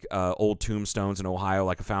 or like old tombstones in Ohio.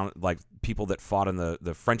 Like I found like people that fought in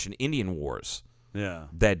the French and Indian Wars Yeah.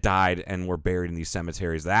 that died and were buried in these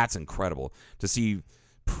cemeteries. That's incredible to see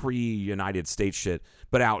pre-United States shit.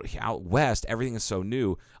 But out west, everything is so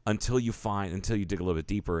new until you dig a little bit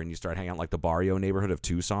deeper and you start hanging out like the barrio neighborhood of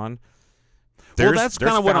Tucson. That's There's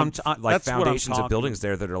kind of what I'm like that's what I'm foundations of talking- buildings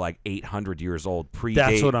there that are like 800 years old, predate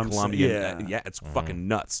That's what I'm Colombian. saying, Yeah, it's fucking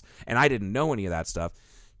nuts. And I didn't know any of that stuff.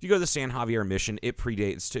 If you go to the San Javier Mission, it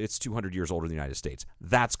predates. It's 200 years older than the United States.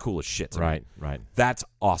 That's cool as shit. To me. Right. That's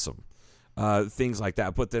awesome. Things like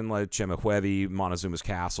that. But then like Chemehuevi, Montezuma's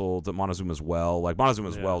Castle, the Montezuma's Well. Like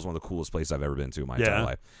Montezuma's Well is one of the coolest places I've ever been to in my entire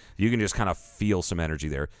life. You can just kind of feel some energy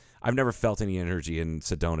there. I've never felt any energy in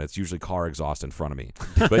Sedona. It's usually car exhaust in front of me.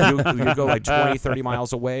 But you go like 20, 30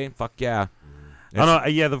 miles away, fuck yeah. I don't know.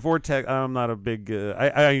 Yeah, the vortex. I'm not a big.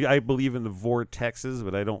 I believe in the vortexes,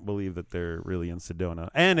 but I don't believe that they're really in Sedona.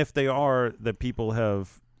 And if they are, that people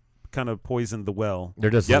have kind of poisoned the well. They're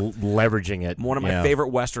just leveraging it. One of my favorite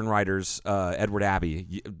Western writers, Edward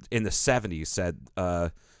Abbey, in the 70s said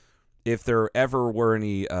if there ever were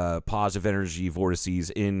any positive energy vortices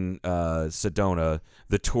in Sedona,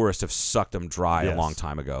 the tourists have sucked them dry a long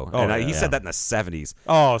time ago. Oh, and yeah. he said that in the 70s.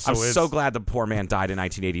 Oh, so I'm it's... so glad the poor man died in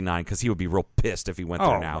 1989 because he would be real pissed if he went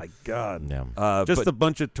there now. Oh, my God. Yeah. Just a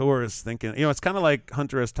bunch of tourists thinking, it's kind of like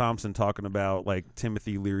Hunter S. Thompson talking about like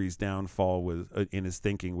Timothy Leary's downfall was in his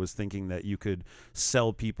thinking was thinking that you could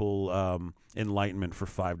sell people enlightenment for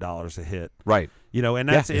 $5 a hit. Right. And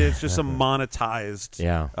that's it's just a monetized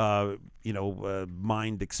Yeah.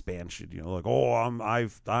 mind expansion. Like,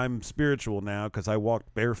 I'm spiritual now because I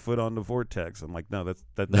walked barefoot on the vortex. I'm like, no, that's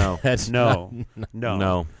No. That's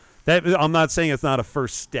no. That I'm not saying it's not a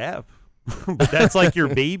first step. But that's like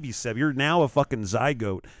your baby step. You're now a fucking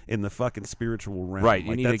zygote in the fucking spiritual realm. Right.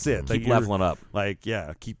 Like, You need to keep leveling up. Like,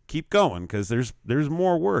 keep going because there's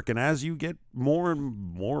more work, and as you get more and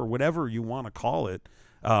more, whatever you want to call it,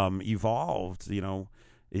 evolved.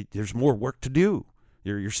 There's more work to do.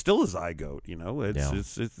 You're still a zygote.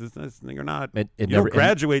 It's you're not. You don't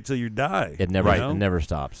graduate till you die. It never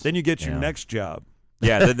stops. Then you get your next job.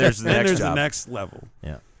 Yeah. Then there's the next job. The next level.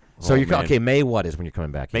 Yeah. So you're May what is when you're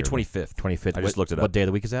coming back? May here? 25th. 25th. I just looked it up. What day of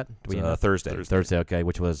the week is that? Do we know? Thursday. Thursday. Okay.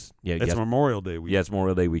 Which was It's Memorial Day weekend. Yeah, it's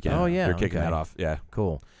Memorial Day weekend. Oh, yeah, They're kicking okay. that off. Yeah.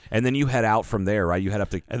 Cool. And then you head out from there, right? You head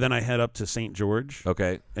up to. And then I head up to St. George.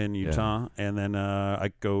 Okay. In Utah, and then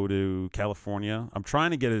I go to California. I'm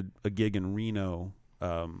trying to get a gig in Reno,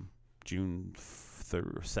 June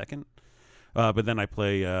 2nd, but then I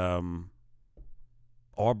play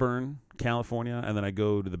Auburn, California, and then I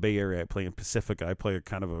go to the Bay Area. I play in Pacifica. I play a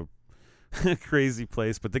kind of a crazy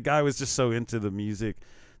place, but the guy was just so into the music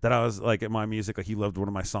that I was like, at my music, like he loved one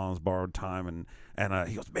of my songs, Borrowed Time, and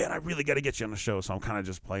he goes, man, I really got to get you on the show. So I'm kind of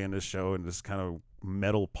just playing this show in this kind of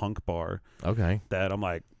metal punk bar. Okay. That I'm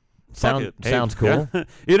like, sounds cool.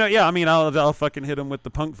 Yeah. I mean, I'll fucking hit him with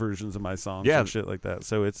the punk versions of my songs and shit like that.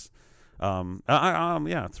 So it's,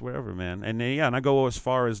 it's wherever, man. And and I go as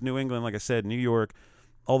far as New England, like I said, New York,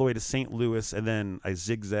 all the way to St. Louis, and then I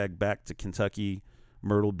zigzag back to Kentucky,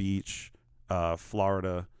 Myrtle Beach,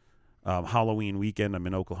 Florida. Halloween weekend, I'm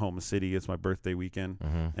in Oklahoma City. It's my birthday weekend,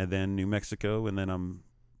 and then New Mexico, and then I'm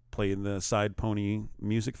playing the Side Pony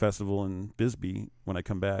Music Festival in Bisbee when I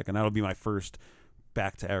come back, and that'll be my first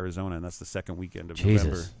back to Arizona, and that's the second weekend of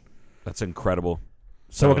November. That's incredible.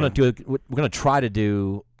 So we're gonna try to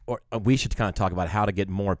do, or we should kind of talk about how to get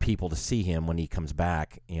more people to see him when he comes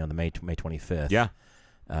back. The May 25th. Yeah.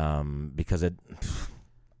 Because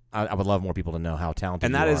I would love more people to know how talented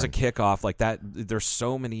and that you is are. a kickoff. Like that, there's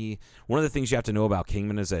so many. One of the things you have to know about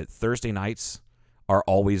Kingman is that Thursday nights are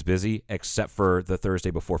always busy, except for the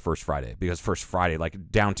Thursday before First Friday, because First Friday,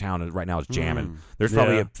 like downtown right now, is jamming. There's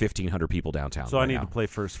probably 1,500 people downtown. So right I need now. to play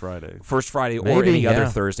First Friday, or Maybe, any other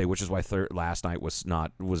Thursday, which is why last night was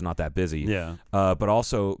not that busy. Yeah. But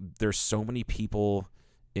also, there's so many people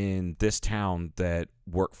in this town that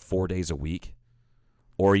work 4 days a week.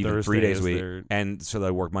 Or even Thursday 3 days a week. their... And so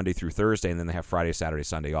they work Monday through Thursday, and then they have Friday, Saturday,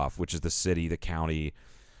 Sunday off, which is the city, the county.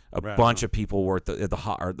 A bunch of people work at the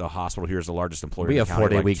hospital here is the largest employer We in the have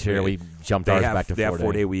county. 4-day weeks here. We jumped ours back to 4 days. They have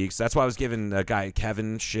 4 day weeks. That's why I was giving a guy,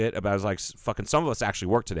 Kevin, shit about, I was like, fucking some of us actually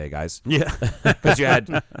work today, guys. Yeah. Because you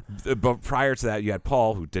had, but prior to that, you had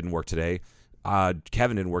Paul, who didn't work today.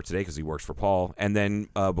 Kevin didn't work today because he works for Paul. And then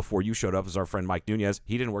before you showed up was our friend Mike Nunez.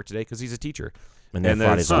 He didn't work today because he's a teacher. And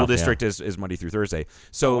the school district is Monday through Thursday.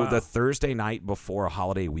 So the Thursday night before a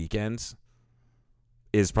holiday weekend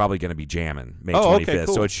is probably going to be jamming May 25th. Okay,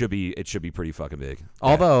 cool. So it should be pretty fucking big.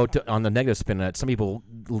 Although on the negative spin, some people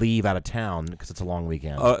leave out of town because it's a long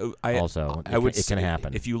weekend. It can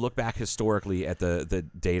happen. If you look back historically at the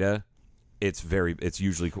data, it's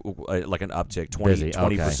usually like an uptick, 20%,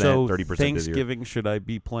 30% Thanksgiving, busier. should I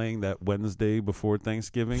be playing that Wednesday before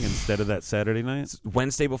Thanksgiving instead of that Saturday night?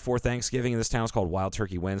 Wednesday before Thanksgiving in this town is called Wild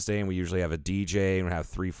Turkey Wednesday, and we usually have a DJ and we have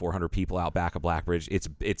 300-400 people out back of Blackbridge. You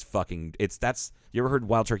ever heard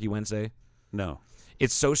Wild Turkey Wednesday? No.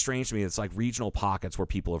 It's so strange to me. It's like regional pockets where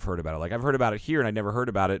people have heard about it. Like I've heard about it here and I never heard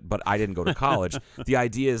about it, but I didn't go to college. The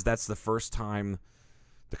idea is that's the first time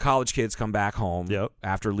the college kids come back home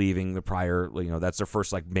after leaving the prior, that's their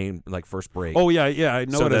first first break. Oh yeah, I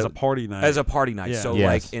know it as a party night. As a party night. Yeah. So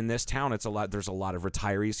like in this town, there's a lot of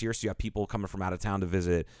retirees here. So you have people coming from out of town to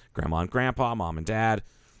visit grandma and grandpa, mom and dad,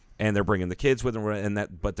 and they're bringing the kids with them.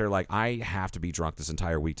 But they're like, I have to be drunk this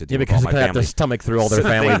entire week to deal with all because my they have family. to stomach through all their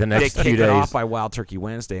family the next they few kick days. it off by Wild Turkey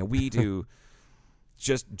Wednesday, and we do.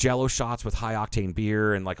 Just Jello shots with high octane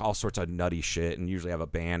beer and like all sorts of nutty shit, and usually have a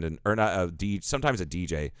band sometimes a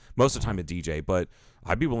DJ, most of the time a DJ. But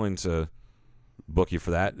I'd be willing to book you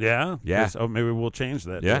for that. Yeah. Yeah. Oh, maybe we'll change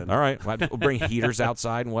that. Yeah. then. All right. We'll bring heaters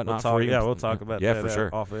outside and whatnot We'll talk, for you. yeah, we'll talk about yeah, that for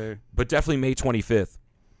sure. off air. But definitely May 25th.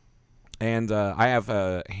 And I have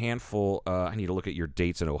a handful. I need to look at your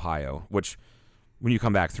dates in Ohio, which when you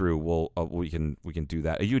come back through, we can do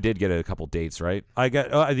that. You did get a couple dates, right? I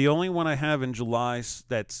got the only one I have in July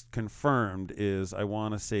that's confirmed is I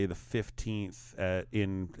want to say the 15th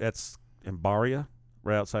that's in Baria,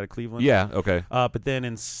 right outside of Cleveland. Yeah. Okay. But then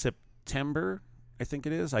in September, I think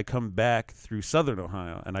it is, I come back through Southern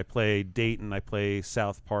Ohio and I play Dayton. I play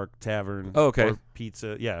South Park Tavern. Oh, okay. Or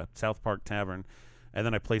Pizza. Yeah, South Park Tavern. And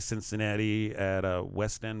then I play Cincinnati at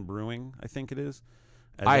West End Brewing, I think it is.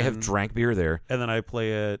 And I have drank beer there. And then I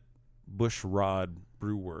play at Bushrod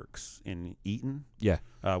Brew Works in Eaton. Yeah.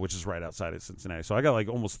 Which is right outside of Cincinnati. So I got like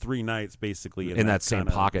almost 3 nights basically in that same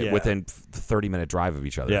pocket, yeah. within 30-minute drive of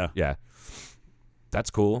each other. Yeah. Yeah.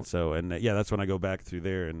 That's cool. So, and that's when I go back through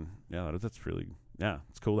there. And yeah, that's really,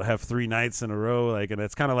 it's cool to have 3 nights in a row. Like, and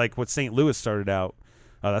it's kind of like what St. Louis started out.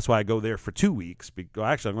 That's why I go there for 2 weeks.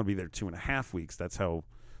 Actually, I'm going to be there 2.5 weeks. That's how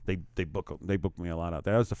they book me a lot out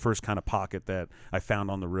there. That was the first kind of pocket that I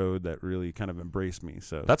found on the road that really kind of embraced me.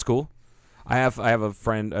 So that's cool. I have a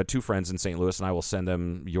friend, 2 friends in St. Louis, and I will send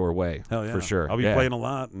them your way. Hell yeah. For sure. I'll be playing a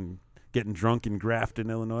lot and getting drunk in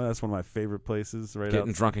Grafton, Illinois. That's one of my favorite places.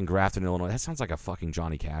 Getting drunk in Grafton, Illinois. That sounds like a fucking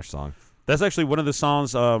Johnny Cash song. That's actually one of the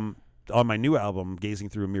songs on my new album, Gazing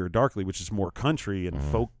Through a Mirror Darkly, which is more country and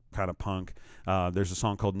folk kind of punk. There's a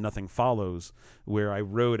song called Nothing Follows where I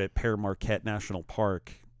rode at Pere Marquette National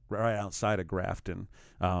Park right outside of Grafton,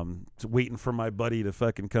 waiting for my buddy to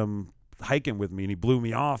fucking come hiking with me, and he blew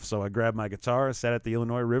me off. So I grabbed my guitar, sat at the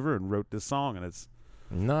Illinois River, and wrote this song, and it's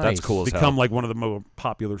nice. That's cool. It's become like one of the more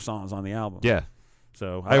popular songs on the album. Yeah.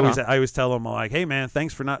 So I always tell him, like, hey man,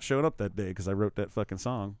 thanks for not showing up that day because I wrote that fucking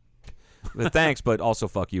song. But thanks, but also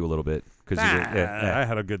fuck you a little bit because I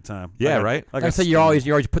had a good time. Yeah, right. Like I said, you're always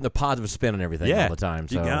putting the positive spin on everything all the time.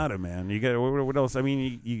 So. You got it, man. You got what else? I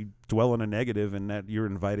mean, you dwell on a negative, and that you're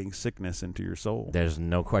inviting sickness into your soul. There's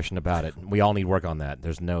no question about it. We all need work on that.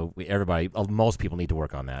 Most people need to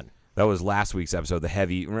work on that. That was last week's episode, the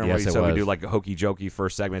heavy. Remember Yes, we it said we was. do like a hokey jokey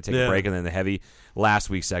first segment, take a break, and then the heavy.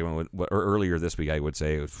 Last week's segment, or earlier this week, I would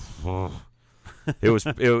say it was.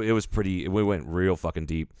 It was pretty. We went real fucking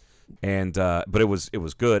deep, and but it was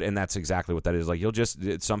good, and that's exactly what that is. Like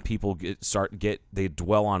some people they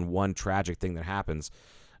dwell on one tragic thing that happens,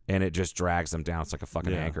 and it just drags them down. It's like a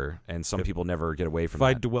fucking anchor, and some people never get away from that.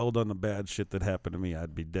 If I dwelled on the bad shit that happened to me,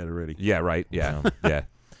 I'd be dead already. Yeah, right. Yeah, yeah.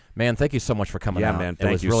 Man, thank you so much for coming out. Yeah, man, it was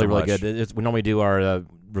thank you really, so really much. good. We normally do our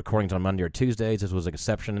recordings on Monday or Tuesdays. This was an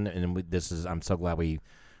exception, and I'm so glad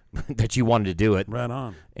that you wanted to do it. Right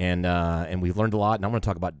on. And we've learned a lot, and I'm going to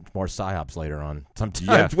talk about more psyops later on.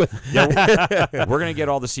 Sometimes we're going to get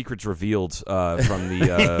all the secrets revealed from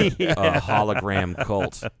the hologram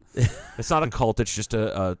cult. It's not a cult; it's just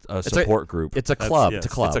a support group. It's a club. Yes.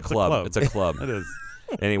 It's a club. It's a club. It is.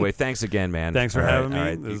 Anyway, thanks again, man. Thanks for having me. All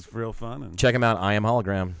right. This is real fun. And Check them out.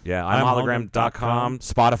 IAmHologram. Yeah, IAmHologram.com.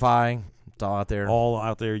 Spotify. It's all out there. All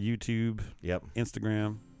out there. YouTube. Yep.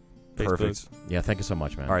 Instagram. Facebook. Perfect. Yeah, thank you so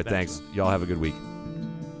much, man. All right, thanks. Y'all have a good week.